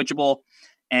to be switchable.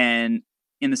 And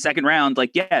in the second round,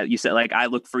 like, yeah, you said, like, I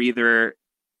look for either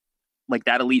like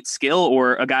that elite skill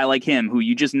or a guy like him who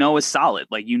you just know is solid.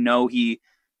 Like,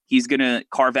 he's going to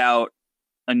carve out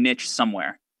a niche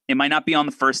somewhere. It might not be on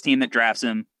the first team that drafts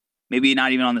him, maybe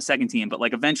not even on the second team, but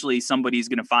like eventually somebody's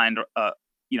going to find,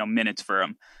 minutes for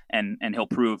him and he'll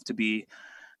prove to be,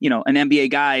 an NBA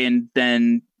guy. And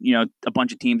then, a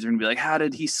bunch of teams are going to be like, how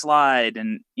did he slide?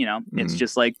 And, it's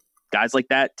just like, guys like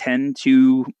that tend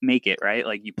to make it, right?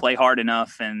 Like you play hard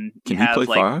enough and you have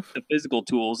like 5? The physical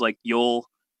tools, like you'll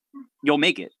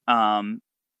make it.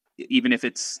 Even if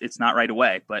it's not right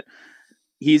away, but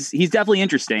he's definitely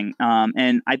interesting.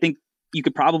 And I think you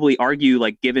could probably argue,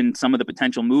 like, given some of the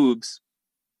potential moves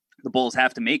the Bulls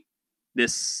have to make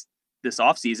this this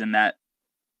offseason that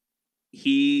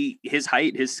his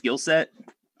height, his skill set,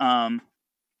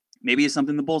 maybe is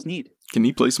something the Bulls need. Can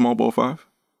he play small ball 5?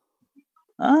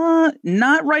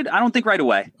 Not right. I don't think right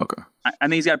away. Okay. I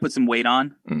think he's got to put some weight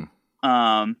on.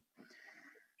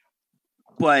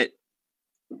 But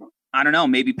I don't know.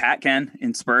 Maybe Pat can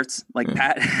in spurts.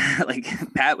 Pat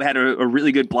had a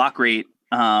really good block rate,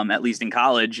 at least in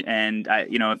college. And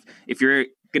if you're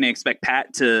going to expect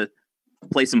Pat to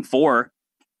play some 4,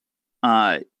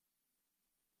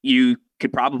 you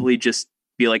could probably just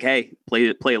be like, hey,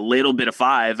 play a little bit of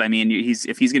 5. I mean,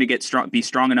 if he's going to be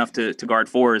strong enough to guard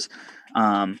 4s,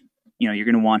 you're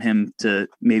going to want him to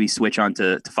maybe switch on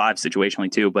to 5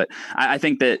 situationally too. But I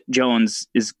think that Jones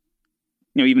is,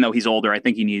 even though he's older, I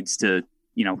think he needs to,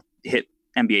 hit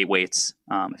NBA weights.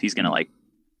 If he's going to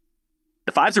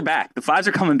the 5s are back. The 5s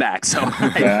are coming back. So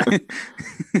yeah.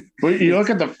 But you look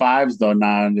at the 5s though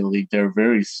now in the league, they're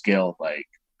very skilled.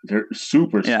 They're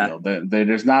super skilled. They're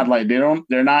just not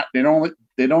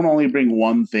they don't only bring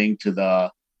one thing to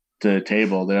the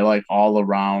table. They're all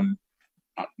around,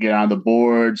 get on the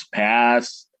boards,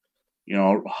 pass,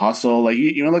 hustle.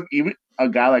 Even a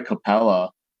guy like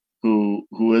Capella,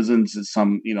 who isn't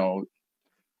some,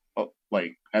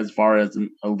 as far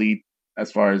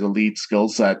as elite skill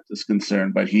set is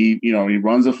concerned, but he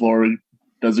runs the floor, he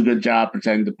does a good job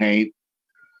protecting the paint,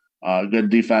 good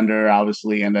defender,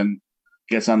 obviously, and then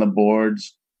gets on the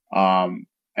boards. And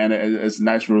it's a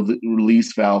nice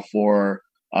release valve for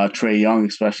Trae Young,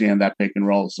 especially in that pick and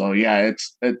roll. So yeah,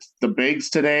 it's the bigs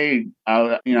today.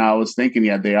 I was thinking,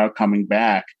 they are coming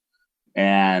back,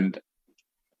 and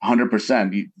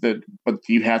 100%. But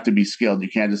you have to be skilled. You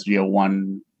can't just be a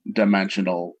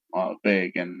one-dimensional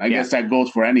big. And I guess that goes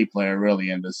for any player really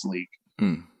in this league.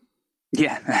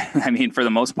 Yeah, I mean, for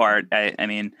the most part, I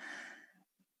mean,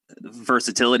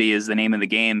 versatility is the name of the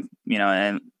game.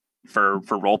 And for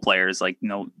role players,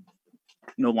 no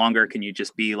longer can you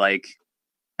just be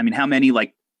how many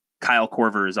Kyle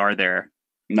Korvers are there?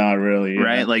 Not really,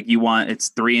 right? Yeah. It's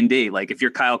 3 and D. If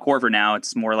you're Kyle Korver now,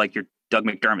 it's more like you're Doug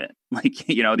McDermott. If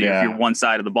you're one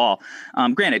side of the ball.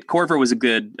 Granted, Korver was a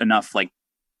good enough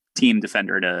team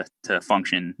defender to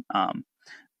function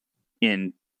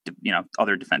in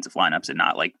other defensive lineups and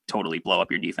not totally blow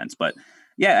up your defense. But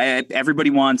yeah, everybody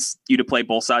wants you to play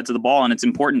both sides of the ball, and it's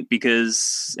important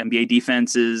because NBA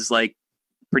defense is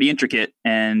pretty intricate,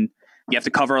 and you have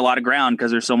to cover a lot of ground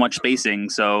because there's so much spacing.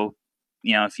 So,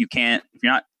 if you're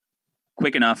not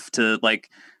quick enough to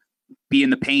be in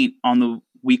the paint on the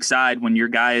weak side when your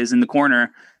guy is in the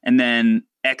corner and then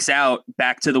X out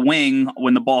back to the wing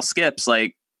when the ball skips,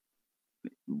 it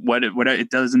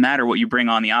doesn't matter what you bring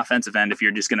on the offensive end if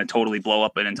you're just going to totally blow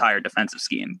up an entire defensive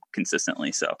scheme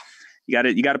consistently. So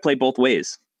you got to play both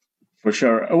ways. For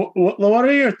sure. What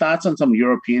are your thoughts on some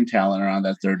European talent around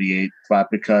that 38 spot?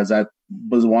 Because I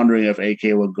was wondering if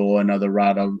AK would go another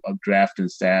route of draft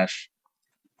and stash.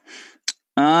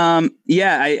 Yeah,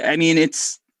 I mean,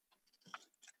 it's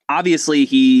obviously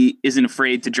he isn't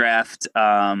afraid to draft,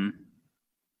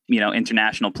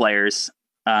 international players.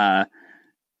 I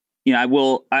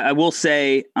will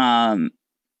say, I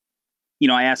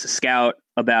asked a scout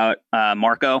about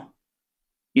Marko,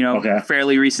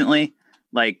 fairly recently.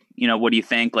 What do you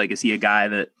think? Is he a guy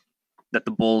that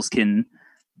the Bulls can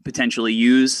potentially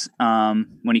use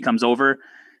when he comes over?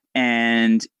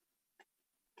 And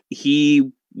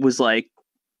he was like,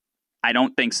 I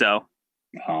don't think so.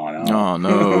 Oh no. Oh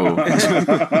no.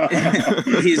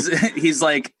 He's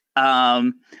like,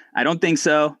 I don't think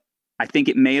so. I think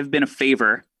it may have been a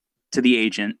favor to the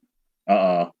agent.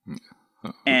 Is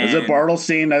it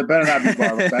Bartlestein? It better not be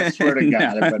Bartlestein. I swear to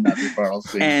God, it better not be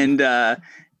Bartlestein. And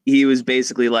he was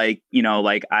basically like,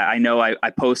 I know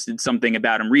I posted something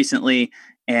about him recently,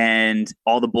 and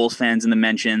all the Bulls fans in the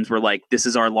mentions were like, this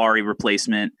is our Laurie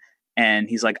replacement. And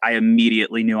he's like, I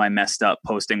immediately knew I messed up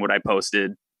posting what I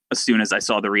posted as soon as I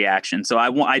saw the reaction. So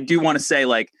I do want to say,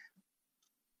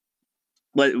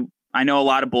 I know a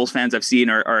lot of Bulls fans I've seen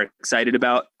are excited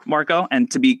about Marko.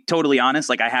 And to be totally honest,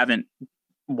 I haven't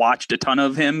watched a ton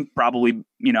of him, probably,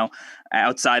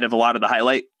 outside of a lot of the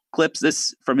highlight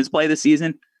clips from his play this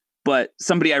season. But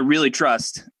somebody I really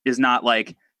trust is not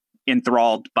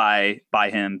enthralled by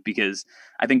him, because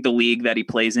I think the league that he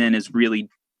plays in is really,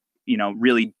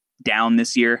 really down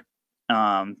this year,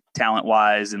 talent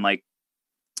wise. And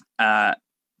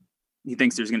he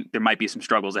thinks there might be some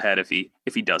struggles ahead if he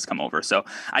does come over. So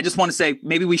I just want to say,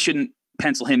 maybe we shouldn't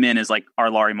pencil him in as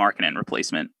our Lauri Markkanen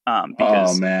replacement,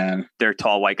 because they're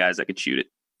tall white guys that could shoot it.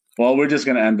 Well, we're just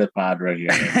going to end the pod right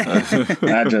here. I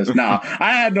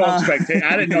had no expectation.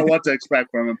 I didn't know what to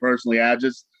expect from him personally. I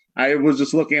just I was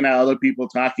just looking at other people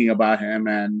talking about him,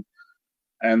 and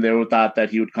they were thought that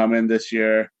he would come in this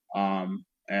year,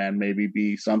 and maybe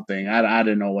be something. I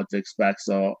didn't know what to expect.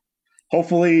 So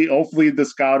hopefully the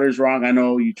scouter's wrong. I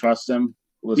know you trust him.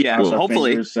 Let's cross our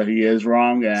fingers that he is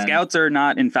wrong. And scouts are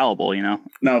not infallible,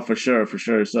 No, for sure.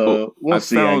 So we'll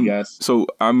see. I guess. So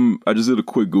I just did a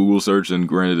quick Google search, and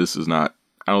granted, this is not.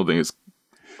 I don't think it's.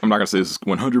 I'm not gonna say this is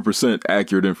 100%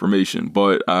 accurate information,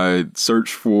 but I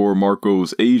searched for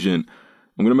Marko's agent.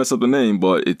 I'm gonna mess up the name,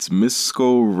 but it's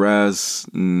Misko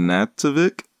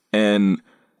Raznatovic, and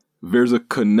there's a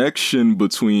connection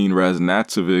between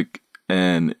Raznatovic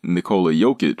and Nikola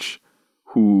Jokic,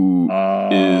 who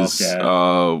is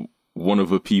one of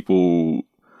the people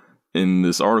in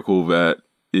this article that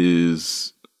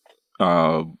is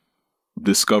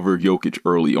discovered Jokic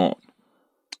early on.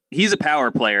 He's a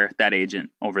power player, that agent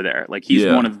over there. Like he's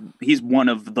one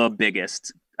of the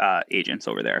biggest agents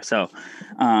over there. So,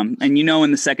 and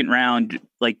in the second round,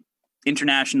 like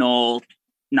international,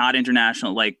 not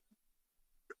international, like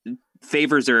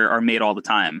favors are made all the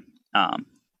time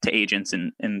to agents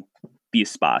in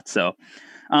these spots. So,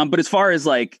 but as far as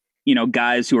like,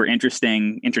 guys who are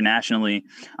interesting internationally,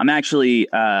 I'm actually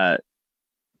on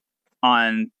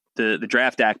the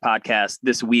Draft Act podcast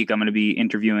this week. I'm going to be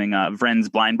interviewing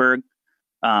Vrenz Blindberg.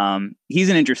 He's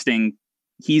an interesting.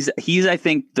 He's I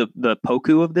think the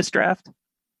Poku of this draft.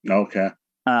 Okay.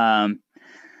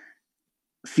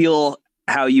 Feel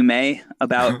how you may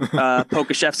about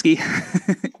Pokashevsky,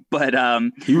 but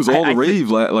he was all the rave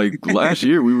last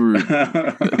year. We were,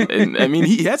 and I mean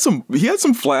he had some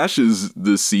flashes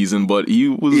this season, but he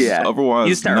was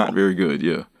otherwise not very good.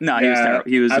 Yeah, no, he was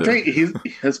terrible. He was. I think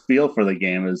his feel for the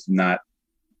game is not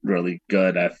really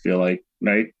good. I feel like,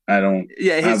 right? I don't.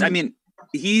 Yeah, I mean,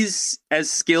 he's as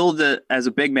skilled as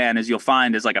a big man as you'll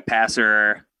find as like a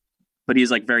passer, but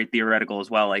he's like very theoretical as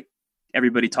well. Like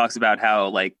everybody talks about how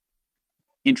like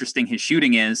interesting his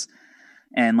shooting is,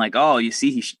 and like, oh, you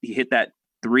see he hit that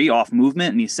 3 off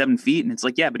movement and he's 7 feet, and it's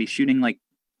like, yeah, but he's shooting like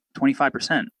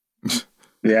 25%.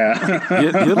 Yeah. he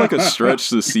had like a stretch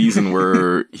this season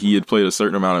where he had played a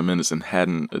certain amount of minutes and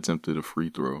hadn't attempted a free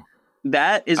throw.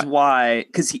 That is why,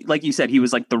 because like you said, he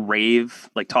was like the rave,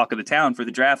 like talk of the town for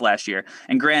the draft last year.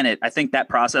 And granted, I think that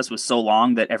process was so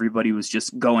long that everybody was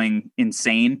just going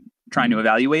insane trying to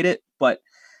evaluate it. But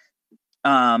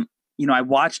I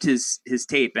watched his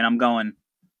tape and I'm going,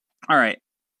 all right,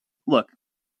 look,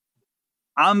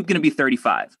 I'm going to be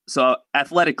 35. So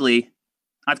athletically,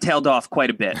 I've tailed off quite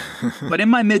a bit. But in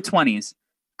my mid-20s,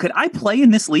 could I play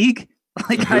in this league?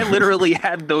 Like I literally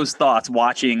had those thoughts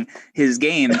watching his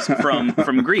games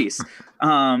from Greece.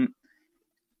 And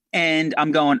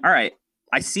I'm going, all right,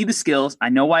 I see the skills. I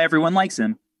know why everyone likes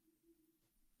him.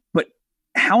 But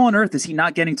how on earth is he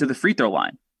not getting to the free throw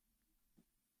line?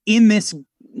 In this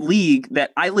league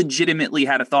that I legitimately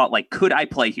had a thought, like, could I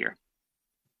play here?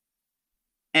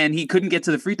 And he couldn't get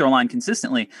to the free throw line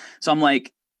consistently. So I'm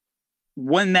like,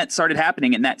 when that started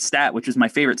happening, and that stat, which was my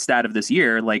favorite stat of this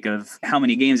year, like of how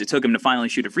many games it took him to finally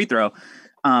shoot a free throw,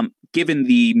 given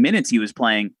the minutes he was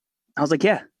playing, I was like,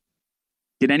 yeah,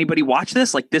 did anybody watch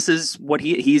this? Like, this is what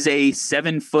he's a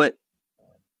 7-foot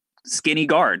skinny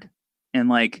guard. And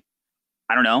like,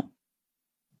 I don't know.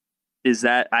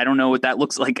 I don't know what that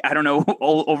looks like. I don't know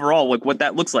overall, like what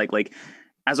that looks like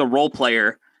as a role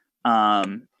player,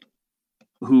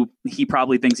 who he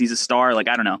probably thinks he's a star. Like,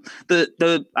 I don't know.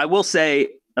 I will say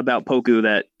about Poku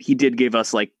that he did give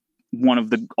us like one of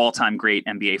the all-time great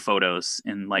NBA photos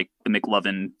in like the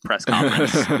McLovin press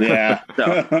conference. Yeah.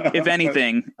 So if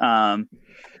anything,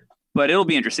 but it'll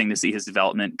be interesting to see his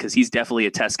development, because he's definitely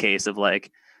a test case of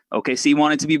like, OKC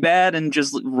wanted to be bad and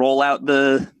just roll out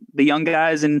the young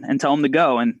guys and tell them to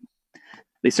go. And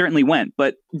they certainly went.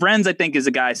 But Vrenz, I think, is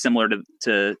a guy similar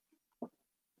to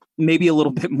maybe a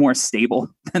little bit more stable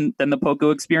than the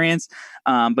Poku experience.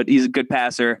 But he's a good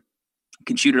passer,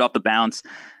 can shoot it off the bounce.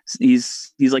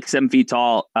 He's like 7 feet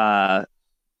tall, a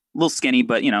little skinny,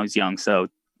 but he's young. So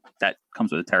that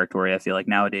comes with the territory. I feel like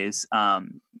nowadays,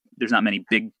 there's not many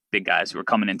big guys who are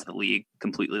coming into the league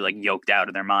completely like yoked out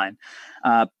of their mind.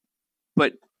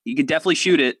 But you could definitely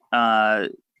shoot it.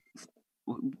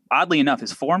 Oddly enough,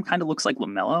 his form kind of looks like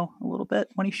LaMelo a little bit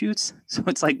when he shoots. So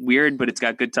it's like weird, but it's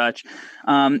got good touch.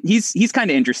 He's kind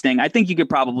of interesting. I think you could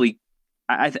probably,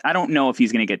 I don't know if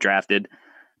he's going to get drafted,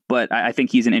 but I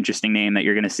think he's an interesting name that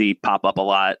you're going to see pop up a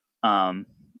lot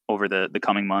over the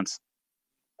coming months.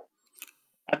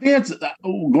 I think it's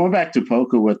going back to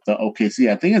Poku with the OKC.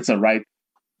 I think it's a right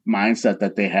mindset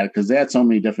that they had, because they had so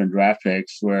many different draft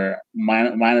picks where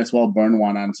might as well burn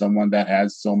one on someone that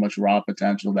has so much raw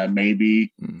potential that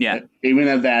maybe, even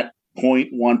if that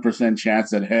 0.1%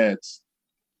 chance that hits,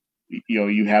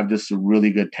 you have this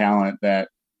really good talent that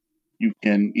you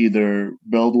can either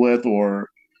build with or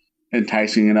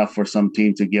enticing enough for some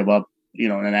team to give up,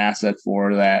 an asset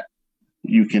for that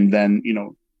you can then,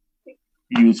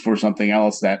 use for something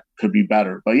else that could be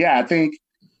better. But yeah, I think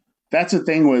that's the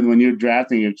thing when you're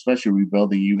drafting, especially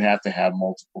rebuilding, you have to have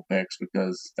multiple picks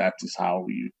because that's just how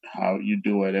you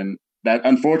do it. And that,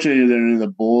 unfortunately, in the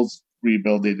Bulls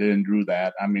rebuild, they didn't do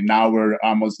that. I mean, now we're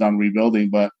almost done rebuilding,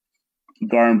 but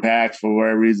Garden Packs, for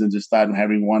whatever reason, just thought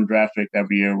having one draft pick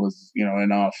every year was,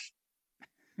 enough.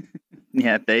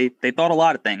 Yeah, they thought a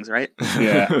lot of things, right?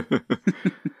 Yeah.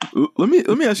 Let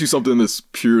me ask you something that's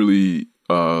purely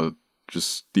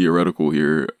just theoretical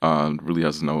here. Really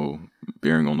has no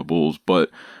bearing on the Bulls. But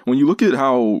when you look at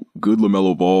how good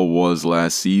LaMelo Ball was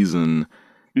last season,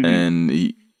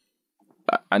 and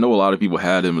I know a lot of people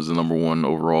had him as the number 1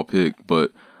 overall pick,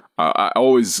 but I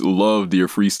always loved your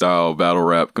freestyle battle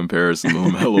rap comparison to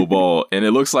LaMelo Ball, and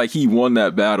it looks like he won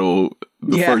that battle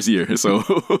the first year, so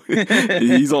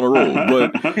he's on a roll.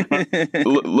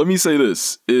 But let me say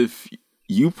this: if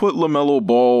you put LaMelo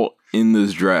Ball in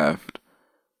this draft,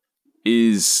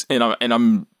 and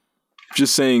I'm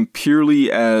just saying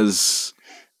purely as,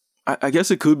 I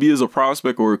guess it could be as a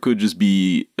prospect, or it could just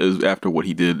be as after what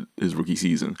he did his rookie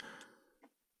season.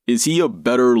 Is he a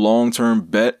better long-term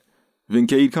bet than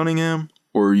Cade Cunningham,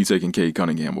 or are you taking Cade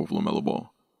Cunningham over LaMelo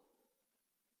Ball?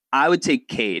 I would take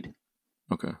Cade.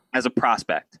 Okay. As a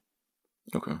prospect.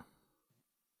 Okay.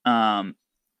 I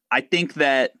think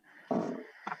that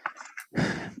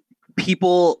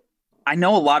I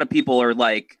know a lot of people are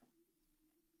like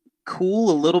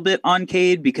cool a little bit on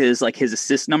Cade because like his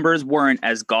assist numbers weren't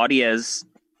as gaudy as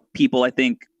people I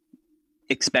think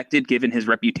expected given his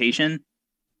reputation.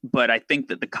 But I think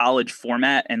that the college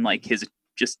format and like his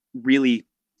just really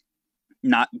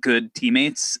not good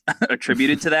teammates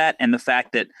attributed to that. And the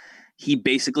fact that he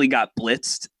basically got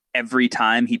blitzed every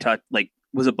time he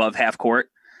was above half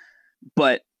court.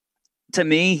 But to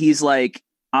me, he's like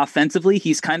offensively,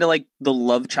 he's kind of like the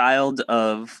love child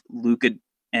of Luka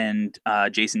and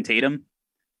Jason Tatum,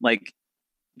 like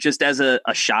just as a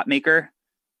shot maker.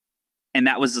 And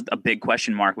that was a big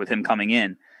question mark with him coming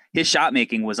in. His shot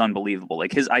making was unbelievable.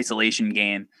 Like his isolation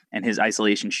game and his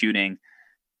isolation shooting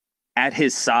at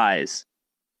his size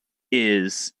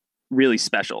is really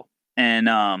special. And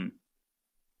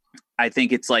I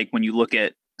think it's like when you look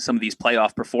at some of these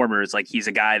playoff performers, like he's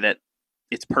a guy that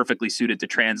it's perfectly suited to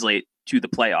translate to the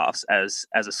playoffs as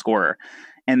a scorer.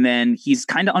 And then he's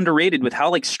kind of underrated with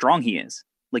how like strong he is,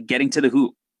 like getting to the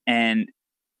hoop. And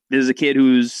this is a kid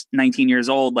who's 19 years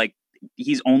old. Like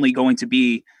he's only going to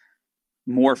be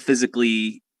more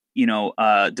physically,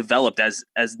 developed as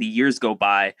the years go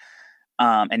by.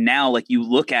 And now like you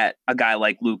look at a guy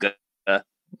like Luka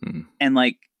and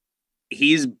like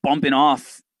he's bumping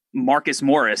off Marcus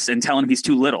Morris and telling him he's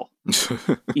too little,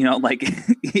 like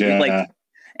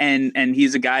and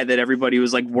he's a guy that everybody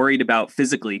was like worried about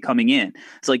physically coming in.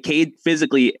 It's like Cade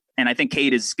physically, and I think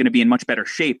Cade is going to be in much better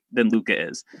shape than Luka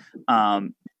is.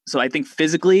 So I think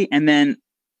physically, and then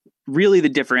really the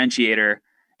differentiator,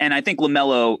 and I think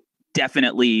LaMelo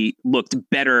definitely looked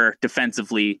better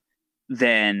defensively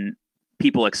than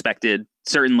people expected.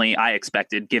 Certainly I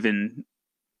expected given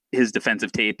his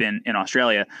defensive tape in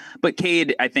Australia. But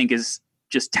Cade, I think, is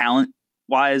just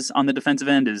talent-wise on the defensive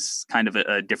end is kind of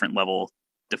a different level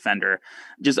defender.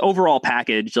 Just overall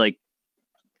package, like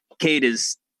Cade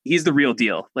he's the real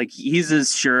deal. Like he's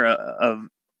as sure of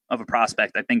a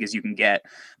prospect, I think, as you can get.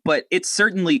 But it's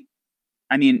certainly,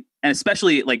 I mean, and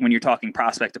especially like when you're talking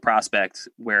prospect to prospect,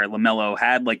 where LaMelo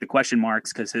had like the question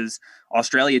marks because his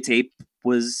Australia tape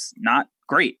was not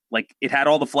great. Like it had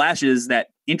all the flashes that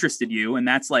interested you. And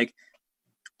that's why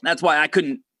I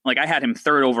couldn't, like I had him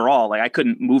 3rd overall. Like I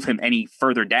couldn't move him any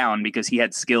further down because he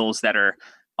had skills that are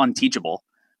unteachable.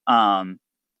 But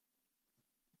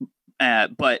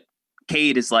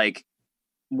Cade is like,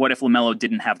 what if LaMelo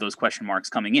didn't have those question marks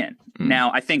coming in?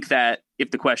 Now, I think that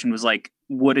if the question was like,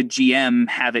 would a GM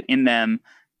have it in them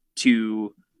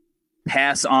to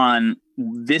pass on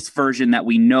this version that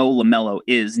we know LaMelo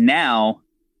is now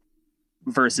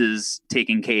versus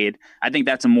taking Cade? I think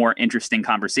that's a more interesting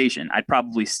conversation. I'd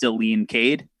probably still lean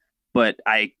Cade, but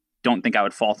I don't think I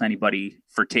would fault anybody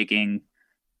for taking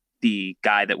the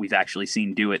guy that we've actually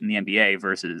seen do it in the NBA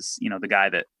versus, the guy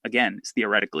that, again, is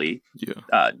theoretically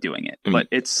doing it. But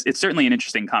it's certainly an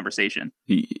interesting conversation.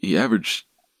 He averaged,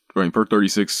 per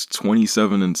 36,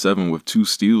 27 and 7 with 2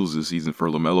 steals this season for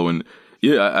LaMelo. And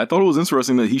yeah, I thought it was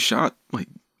interesting that he shot like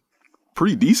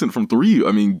pretty decent from 3.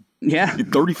 I mean,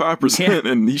 35%,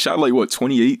 and he shot like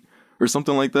 28 or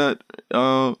something like that.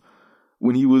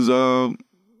 When he was it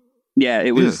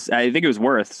was. Yeah. I think it was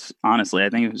worth. Honestly, I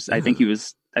think it was. Yeah. I think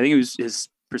his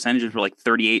percentages were like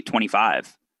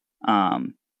 38-25.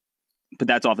 But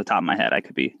that's off the top of my head. I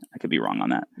could be wrong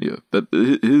on that. Yeah, that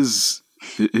his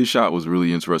shot was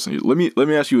really interesting. Let me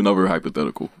ask you another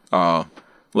hypothetical.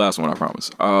 Last one, I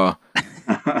promise.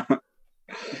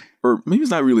 Or maybe it's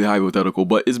not really hypothetical,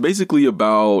 but it's basically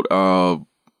about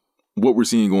what we're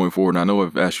seeing going forward. And I know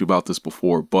I've asked you about this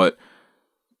before, but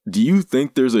do you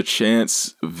think there's a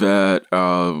chance that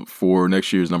for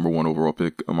next year's number 1 overall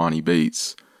pick, Emoni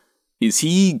Bates, is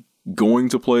he going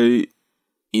to play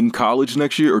in college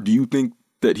next year, or do you think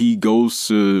that he goes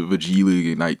to the G League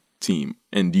Ignite team?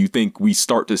 And do you think we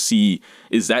start to see,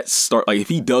 if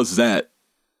he does that,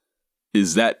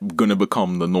 is that going to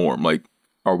become the norm? Like,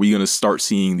 are we going to start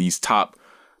seeing these top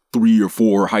 3 or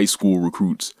 4 high school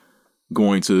recruits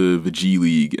going to the G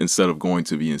League instead of going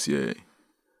to the NCAA?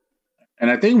 And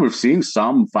I think we've seen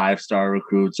some 5-star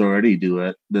recruits already do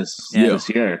it this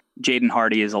year. Jaden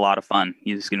Hardy is a lot of fun.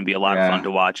 He's going to be a lot of fun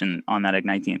to watch on that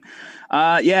Ignite team.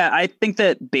 I think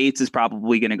that Bates is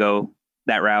probably going to go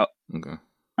that route. Okay.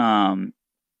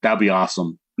 That'd be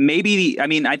awesome. Maybe,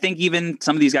 I think even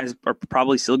some of these guys are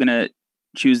probably still going to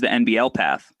choose the NBL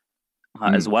path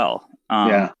as well.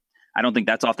 I don't think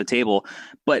that's off the table,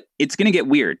 but it's going to get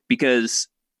weird because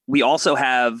we also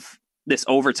have this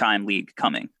overtime league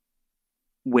coming,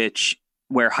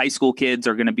 where high school kids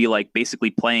are going to be like basically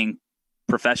playing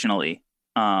professionally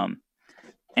and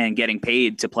getting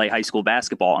paid to play high school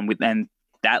basketball. And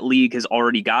that league has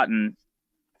already gotten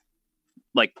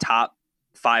like top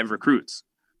 5 recruits.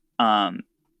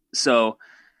 So,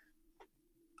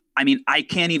 I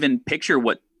can't even picture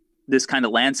what this kind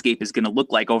of landscape is going to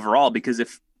look like overall, because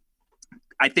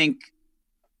I think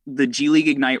the G League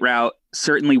Ignite route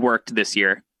certainly worked this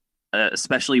year.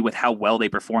 Especially with how well they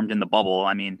performed in the bubble.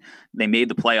 They made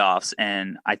the playoffs,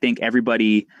 and I think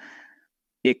everybody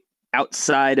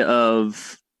outside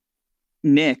of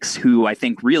Knicks, who I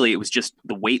think really it was just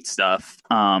the weight stuff,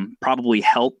 probably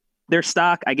helped their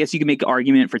stock. I guess you can make an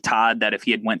argument for Todd that if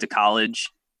he had went to college,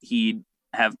 he'd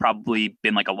have probably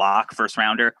been like a lock first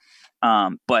rounder.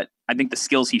 But I think the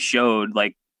skills he showed,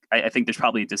 like, I think there's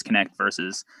probably a disconnect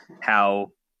versus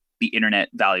how the internet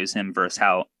values him versus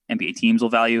how NBA teams will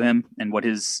value him and what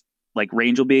his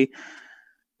range will be.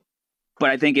 But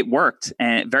I think it worked,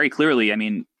 and very clearly.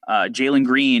 Jalen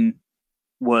Green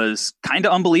was kind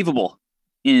of unbelievable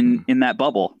in that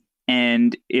bubble.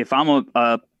 And if I'm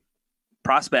a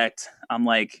prospect, I'm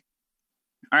like,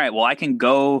 all right, well, I can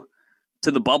go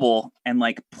to the bubble and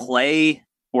play,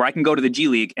 or I can go to the G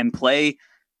League and play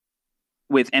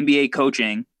with NBA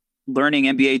coaching, learning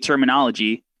NBA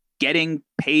terminology, getting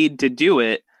paid to do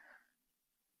it.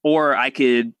 Or I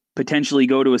could potentially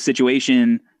go to a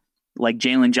situation like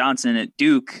Jalen Johnson at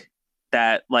Duke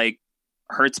that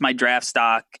hurts my draft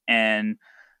stock and,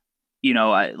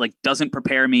 doesn't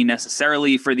prepare me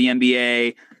necessarily for the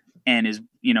NBA and is,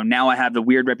 now I have the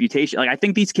weird reputation. I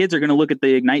think these kids are going to look at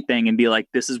the Ignite thing and be like,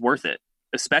 this is worth it,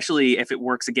 especially if it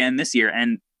works again this year.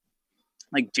 And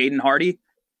Jaden Hardy,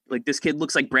 this kid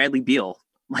looks like Bradley Beal.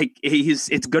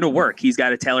 It's going to work. He's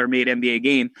got a tailor-made NBA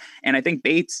game. And I think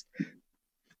Bates,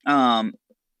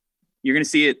 you're going to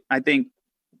see it. I think,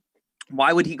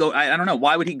 why would he go? I don't know.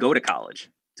 Why would he go to college?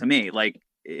 To me,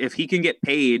 if he can get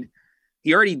paid,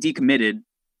 he already decommitted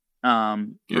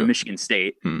from Michigan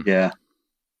State. Yeah.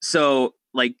 So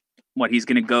he's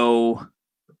going to go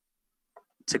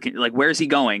to where's he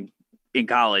going in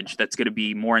college? That's going to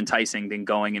be more enticing than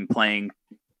going and playing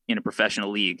in a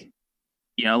professional league.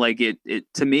 It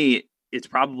to me, it's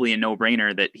probably a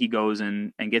no-brainer that he goes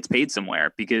and gets paid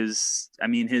somewhere, because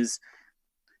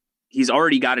he's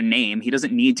already got a name. He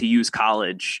doesn't need to use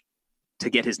college to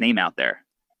get his name out there.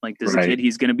 This kid,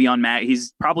 he's going to be on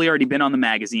he's probably already been on the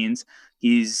magazines.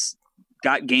 He's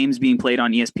got games being played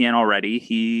on ESPN already.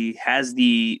 He has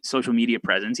the social media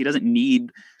presence. He doesn't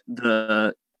need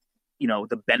the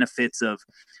benefits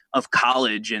of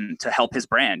college and to help his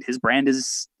brand. His brand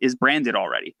is branded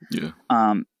already. Yeah.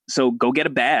 So go get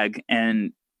a bag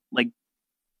and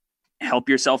help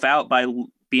yourself out by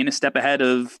being a step ahead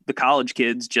of the college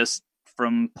kids just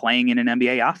from playing in an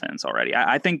NBA offense already.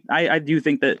 I do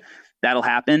think that that'll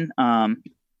happen.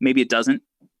 Maybe it doesn't.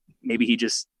 Maybe he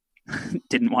just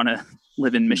didn't want to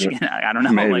live in Michigan. I don't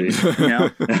know.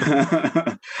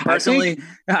 Personally,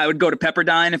 I would go to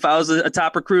Pepperdine if I was a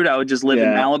top recruit. I would just live in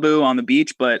Malibu on the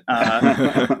beach. But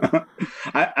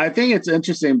I think it's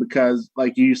interesting because,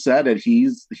 like you said, that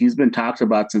he's been talked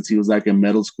about since he was in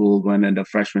middle school, going into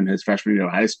his freshman year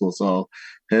of high school. So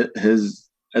his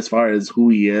as far as who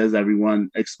he is, everyone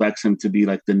expects him to be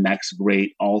like the next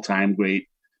great, all-time great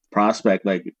prospect,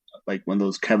 like one of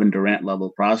those Kevin Durant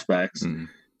level prospects.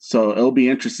 So it'll be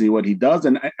interesting what he does.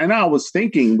 And I was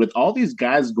thinking, with all these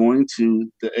guys going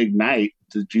to the Ignite,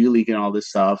 the G League and all this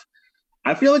stuff,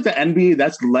 I feel like the NBA,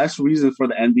 that's less reason for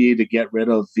the NBA to get rid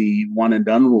of the one and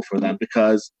done rule for them,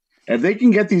 because if they can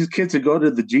get these kids to go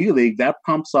to the G League, that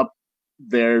pumps up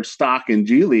their stock in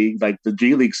G League, like the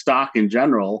G League stock in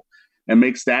general, and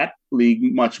makes that league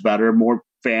much better. More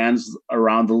fans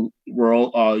around the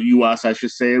world, US, I should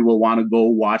say, will want to go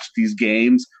watch these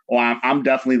games. I'm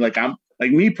definitely I'm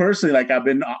like, me personally, like, I've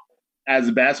been, as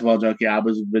a basketball junkie, I've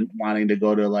been wanting to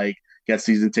go to like get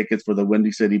season tickets for the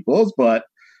Windy City Bulls, but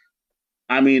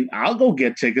I mean, I'll go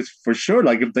get tickets for sure.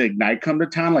 Like, if the Ignite come to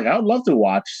town, like, I would love to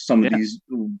watch some of these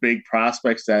big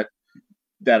prospects that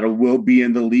will be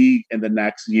in the league in the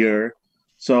next year.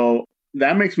 So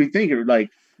that makes me think, like,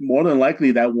 more than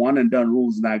likely that one and done rule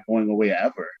is not going away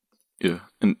ever. Yeah,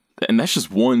 and that's just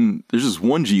one. There's just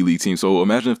one G League team. So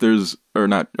imagine if there's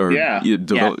imagine if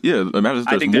there's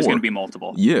I think there's more. going to be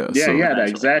multiple.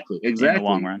 Exactly. In the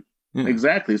long run,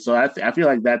 exactly. So I feel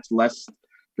like that's less.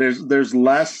 There's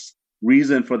less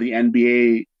reason for the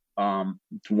NBA to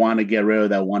want to get rid of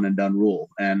that one and done rule.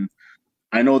 And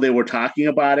I know they were talking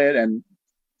about it, and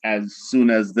as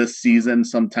soon as this season,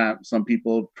 some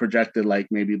people projected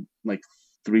maybe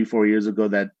 3-4 years ago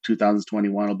that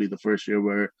 2021 will be the first year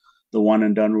where the one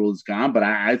and done rule is gone. But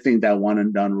I think that one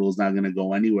and done rule is not going to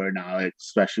go anywhere now,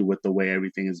 especially with the way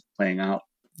everything is playing out.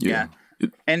 Yeah.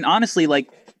 And honestly,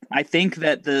 I think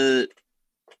that the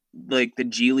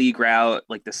G League route,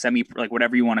 like the semi, like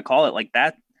whatever you want to call it, like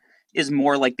that is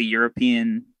more like the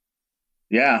European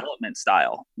development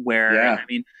style, where, I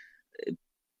mean,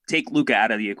 take Luka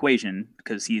out of the equation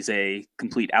because he's a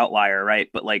complete outlier, right?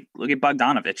 But look at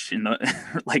Bogdanovic in the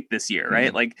this year,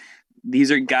 right? Like,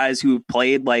 these are guys who have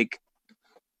played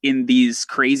in these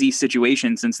crazy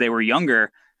situations since they were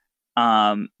younger,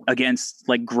 against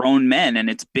grown men, and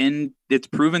it's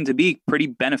proven to be pretty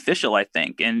beneficial, I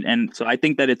think. And so I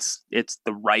think that it's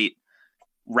the right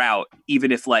route,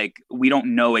 even if we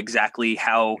don't know exactly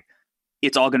how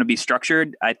it's all going to be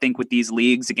structured. I think with these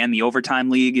leagues, again, the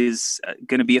overtime league is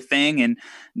going to be a thing, and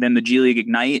then the G League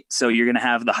Ignite. So you're going to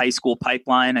have the high school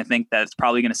pipeline. I think that's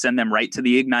probably going to send them right to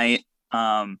the Ignite.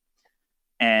 And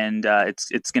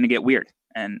it's going to get weird,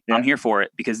 and I'm here for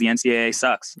it because the NCAA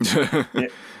sucks.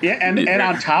 And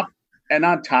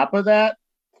on top of that,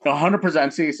 100%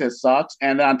 NCAA says sucks.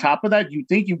 And on top of that, you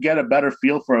think you get a better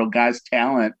feel for a guy's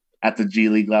talent at the G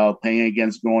League level, playing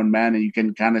against grown men, and you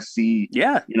can kind of see,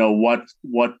 what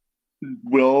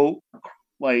will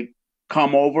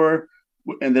come over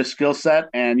in their skill set,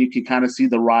 and you can kind of see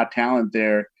the raw talent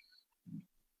there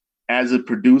as it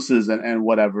produces and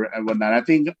whatever and whatnot. I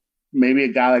think maybe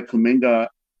a guy like Kuminga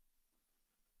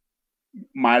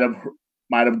might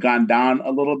have gone down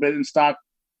a little bit in stock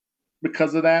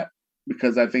because of that,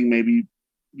 because I think maybe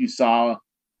you saw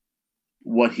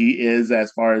what he is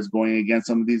as far as going against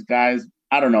some of these guys.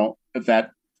 I don't know if that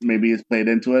maybe is played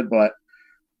into it, but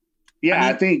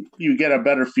I think you get a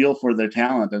better feel for their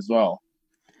talent as well.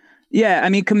 Yeah, I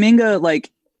mean, Kuminga,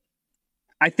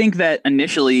 I think that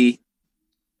initially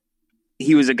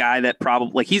he was a guy that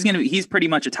probably he's pretty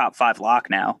much a top 5 lock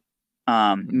now.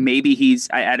 Maybe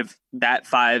he's out of that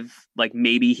 5,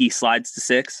 maybe he slides to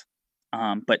 6,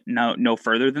 but no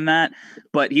further than that.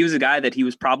 But he was a guy that he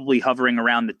was probably hovering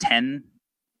around the 10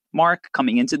 mark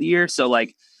coming into the year. So I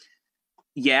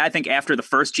think after the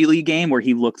first G League game where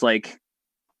he looked like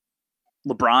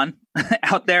LeBron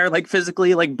out there,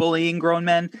 physically, bullying grown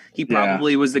men, he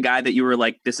probably was the guy that you were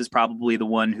this is probably the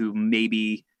one who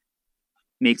maybe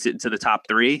makes it to the top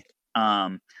 3.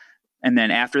 And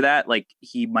then after that,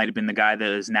 he might have been the guy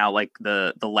that is now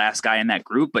the last guy in that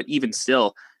group. But even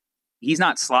still, he's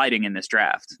not sliding in this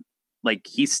draft.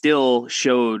 He still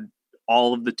showed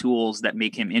all of the tools that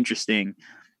make him interesting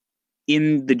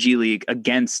in the G League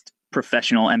against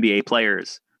professional NBA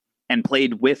players, and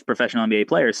played with professional NBA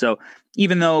players. So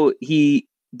even though he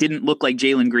didn't look like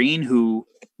Jalen Green, who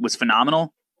was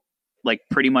phenomenal,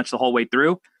 pretty much the whole way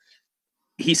through,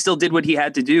 he still did what he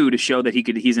had to do to show that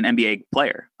he's an NBA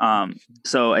player.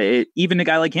 So even a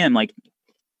guy like him,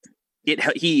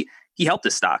 he helped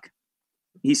his stock.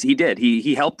 He did.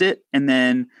 He helped it, and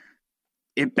then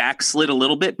it backslid a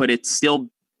little bit, but it's still,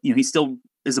 he still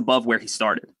is above where he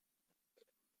started.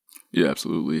 Yeah,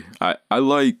 absolutely. I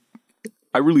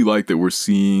really like that we're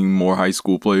seeing more high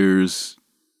school players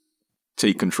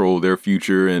take control of their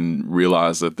future and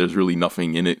realize that there's really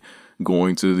nothing in it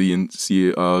going to the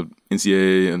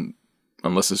NCAA and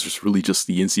unless it's just really just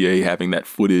the NCAA having that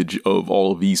footage of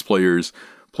all of these players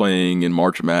playing in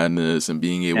March Madness and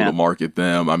being able to market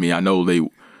them. I mean, I know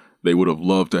they would have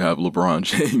loved to have LeBron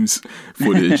James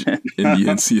footage in the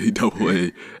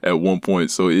NCAA at one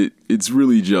point. So it's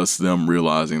really just them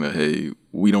realizing that, hey,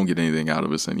 we don't get anything out of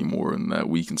this anymore, and that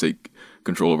we can take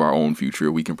control of our own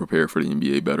future. We can prepare for the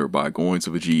NBA better by going to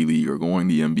the G League or going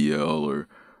to the NBL or,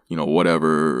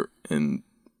 whatever, and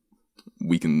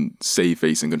we can save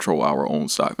face and control our own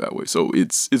stock that way. So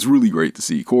it's really great to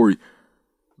see. Corey,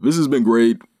 this has been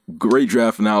great. Great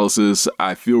draft analysis.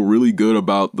 I feel really good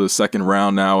about the second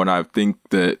round now, and I think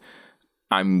that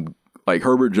I'm like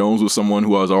Herbert Jones was someone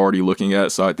who I was already looking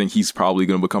at, so I think he's probably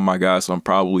going to become my guy. So I'm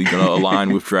probably going to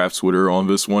align with Draft Twitter on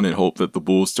this one and hope that the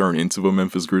Bulls turn into the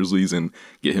Memphis Grizzlies and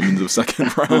get him into the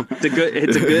second round.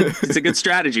 It's a good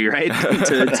strategy, right?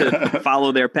 to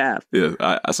follow their path.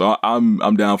 Yeah, so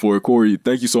I'm down for it. Corey,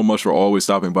 thank you so much for always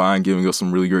stopping by and giving us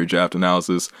some really great draft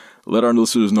analysis. Let our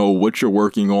listeners know what you're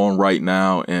working on right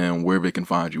now and where they can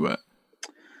find you at.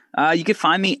 You can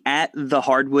find me at the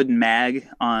Hardwood Mag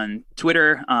on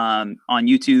Twitter, on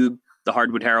YouTube, the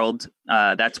Hardwood Herald.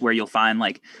 That's where you'll find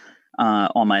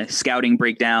all my scouting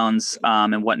breakdowns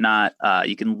and whatnot.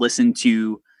 You can listen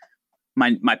to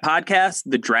my podcast,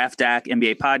 the Draft Deck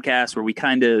NBA podcast, where we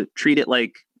kind of treat it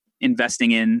like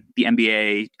investing in the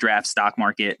NBA draft stock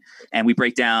market, and we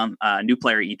break down a new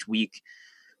player each week.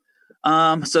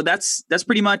 So that's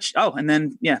pretty much. Oh, and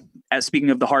then as speaking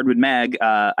of the Hardwood Mag,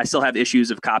 I still have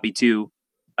issues of copy 2,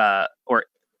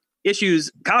 copies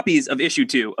of issue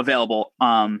 2 available.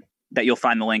 That you'll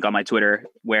find the link on my Twitter,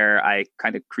 where I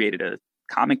kind of created a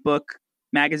comic book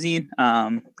magazine,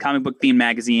 comic book themed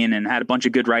magazine, and had a bunch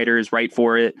of good writers write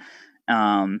for it.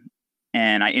 And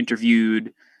I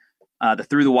interviewed the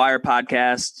Through the Wire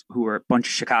podcast, who are a bunch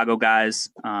of Chicago guys,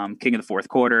 King of the Fourth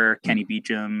Quarter, Kenny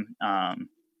Beecham,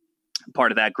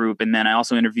 part of that group. And then I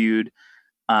also interviewed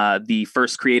the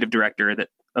first creative director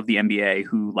of the NBA,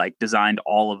 who designed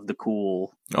all of the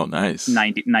cool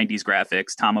 90s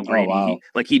graphics, Tom O'Grady. Oh,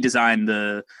 wow. He designed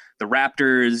the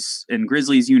Raptors and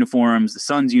Grizzlies uniforms, the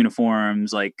Suns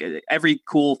uniforms, every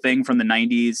cool thing from the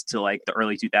 90s to the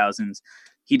early 2000s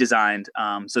he designed.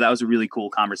 So that was a really cool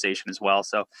conversation as well.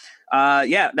 So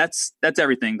that's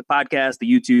everything. The podcast,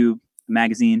 the YouTube, the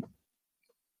magazine.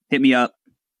 Hit me up.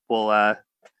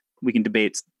 We can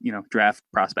debate, draft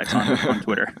prospects on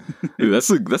Twitter. Dude,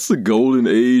 that's the golden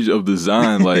age of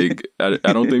design. I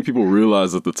don't think people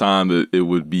realize at the time that it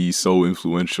would be so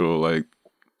influential,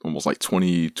 almost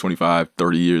 20, 25,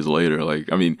 30 years later.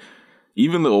 I mean,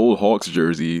 even the old Hawks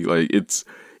jersey,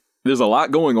 there's a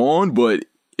lot going on, but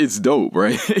it's dope,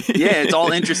 right? Yeah, it's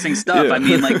all interesting stuff. Yeah. I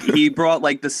mean, he brought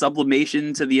the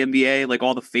sublimation to the NBA,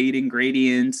 all the fading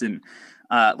gradients and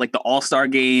the All-Star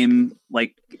game, the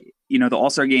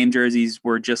All-Star game jerseys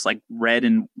were just red,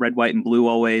 white, and blue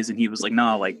always. And he was like,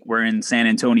 no, we're in San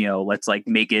Antonio. Let's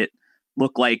make it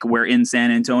look like we're in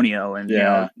San Antonio. And,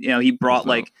 he brought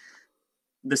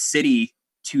the city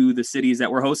to the cities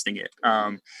that were hosting it.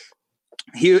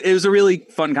 It was a really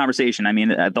fun conversation. I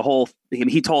mean,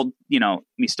 he told,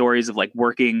 me stories of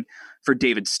working for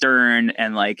David Stern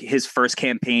and his first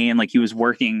campaign, he was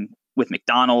working with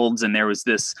McDonald's, and there was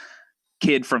this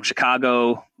kid from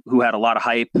Chicago who had a lot of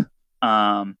hype.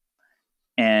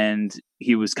 And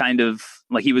he was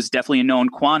he was definitely a known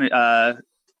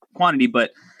quantity,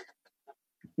 but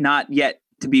not yet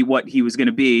to be what he was going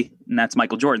to be. And that's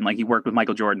Michael Jordan. He worked with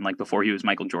Michael Jordan, before he was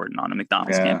Michael Jordan on a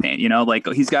McDonald's campaign,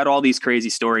 he's got all these crazy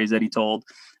stories that he told.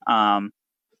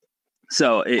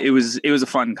 So it was a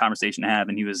fun conversation to have.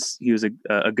 And he was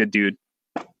a good dude.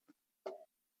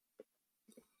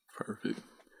 Perfect.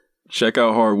 Check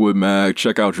out Hardwood Mag,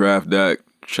 check out Draft Deck,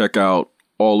 check out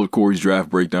all of Corey's draft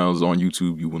breakdowns on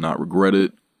YouTube. You will not regret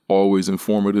it. Always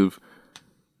informative.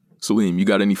 Salim, you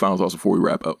got any final thoughts before we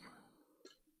wrap up?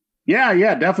 Yeah,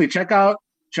 definitely. Check out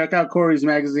Corey's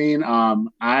magazine.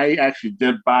 I actually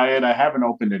did buy it. I haven't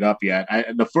opened it up yet.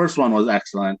 The first one was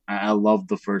excellent. I love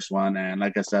the first one, and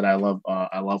like I said, I love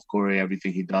Corey,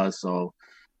 everything he does. So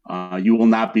you will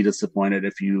not be disappointed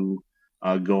if you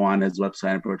go on his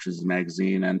website and purchase his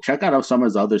magazine, and check out some of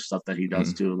his other stuff that he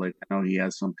does too. I know he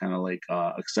has some kind of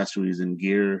accessories and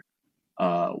gear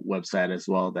website as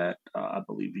well that I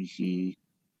believe he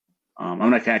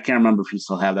I can't remember if he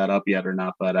still have that up yet or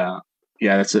not, but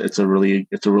it's a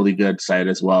really good site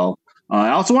as well. I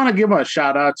also want to give a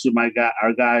shout out to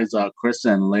our guys Chris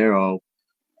and Lero.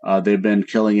 They've been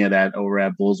killing it over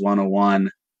at Bulls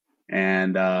 101.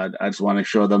 And I just want to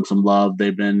show them some love.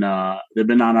 They've been on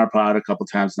our pod a couple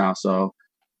times now. So,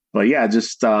 but yeah,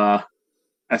 just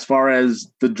as far as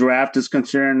the draft is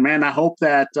concerned, man, I hope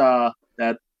that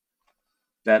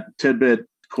that tidbit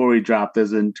Corey dropped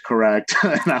isn't correct,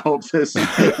 and I hope this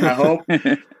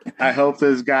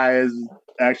guy is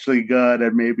actually good.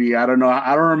 And maybe I don't know.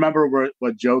 I don't remember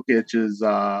what Jokic's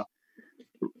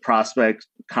prospect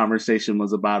conversation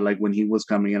was about, like when he was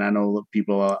coming in. I know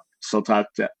people still talk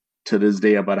to this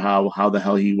day about how the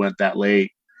hell he went that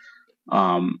late.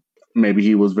 Maybe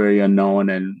he was very unknown,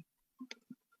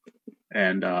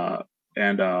 and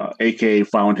AK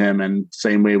found him, and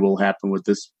same way will happen with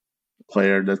this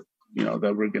player that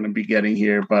that we're going to be getting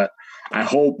here. But I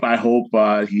hope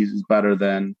he's better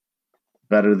than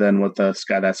what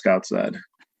that scout said.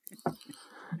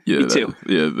 Yeah, Me too.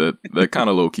 That kind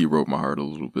of low key broke my heart a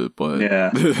little bit, but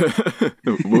yeah.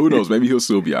 Well, who knows? Maybe he'll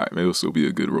still be all right. Maybe he'll still be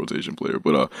a good rotation player.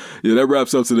 But yeah, that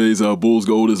wraps up today's Bulls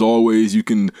Gold. As always, you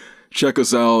can check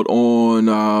us out on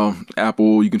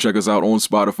Apple. You can check us out on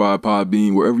Spotify,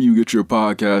 Podbean, wherever you get your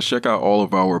podcasts. Check out all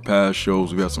of our past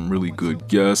shows. We have some really good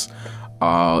guests.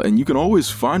 And you can always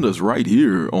find us right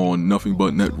here on Nothing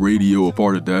But Net Radio, a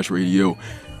part of Dash Radio,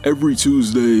 every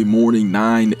Tuesday morning,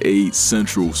 9-8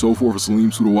 Central. So for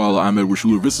Salim Sudawala, I'm Edward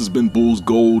Schuler. This has been Bulls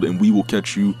Gold, and we will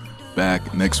catch you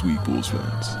back next week, Bulls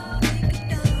fans.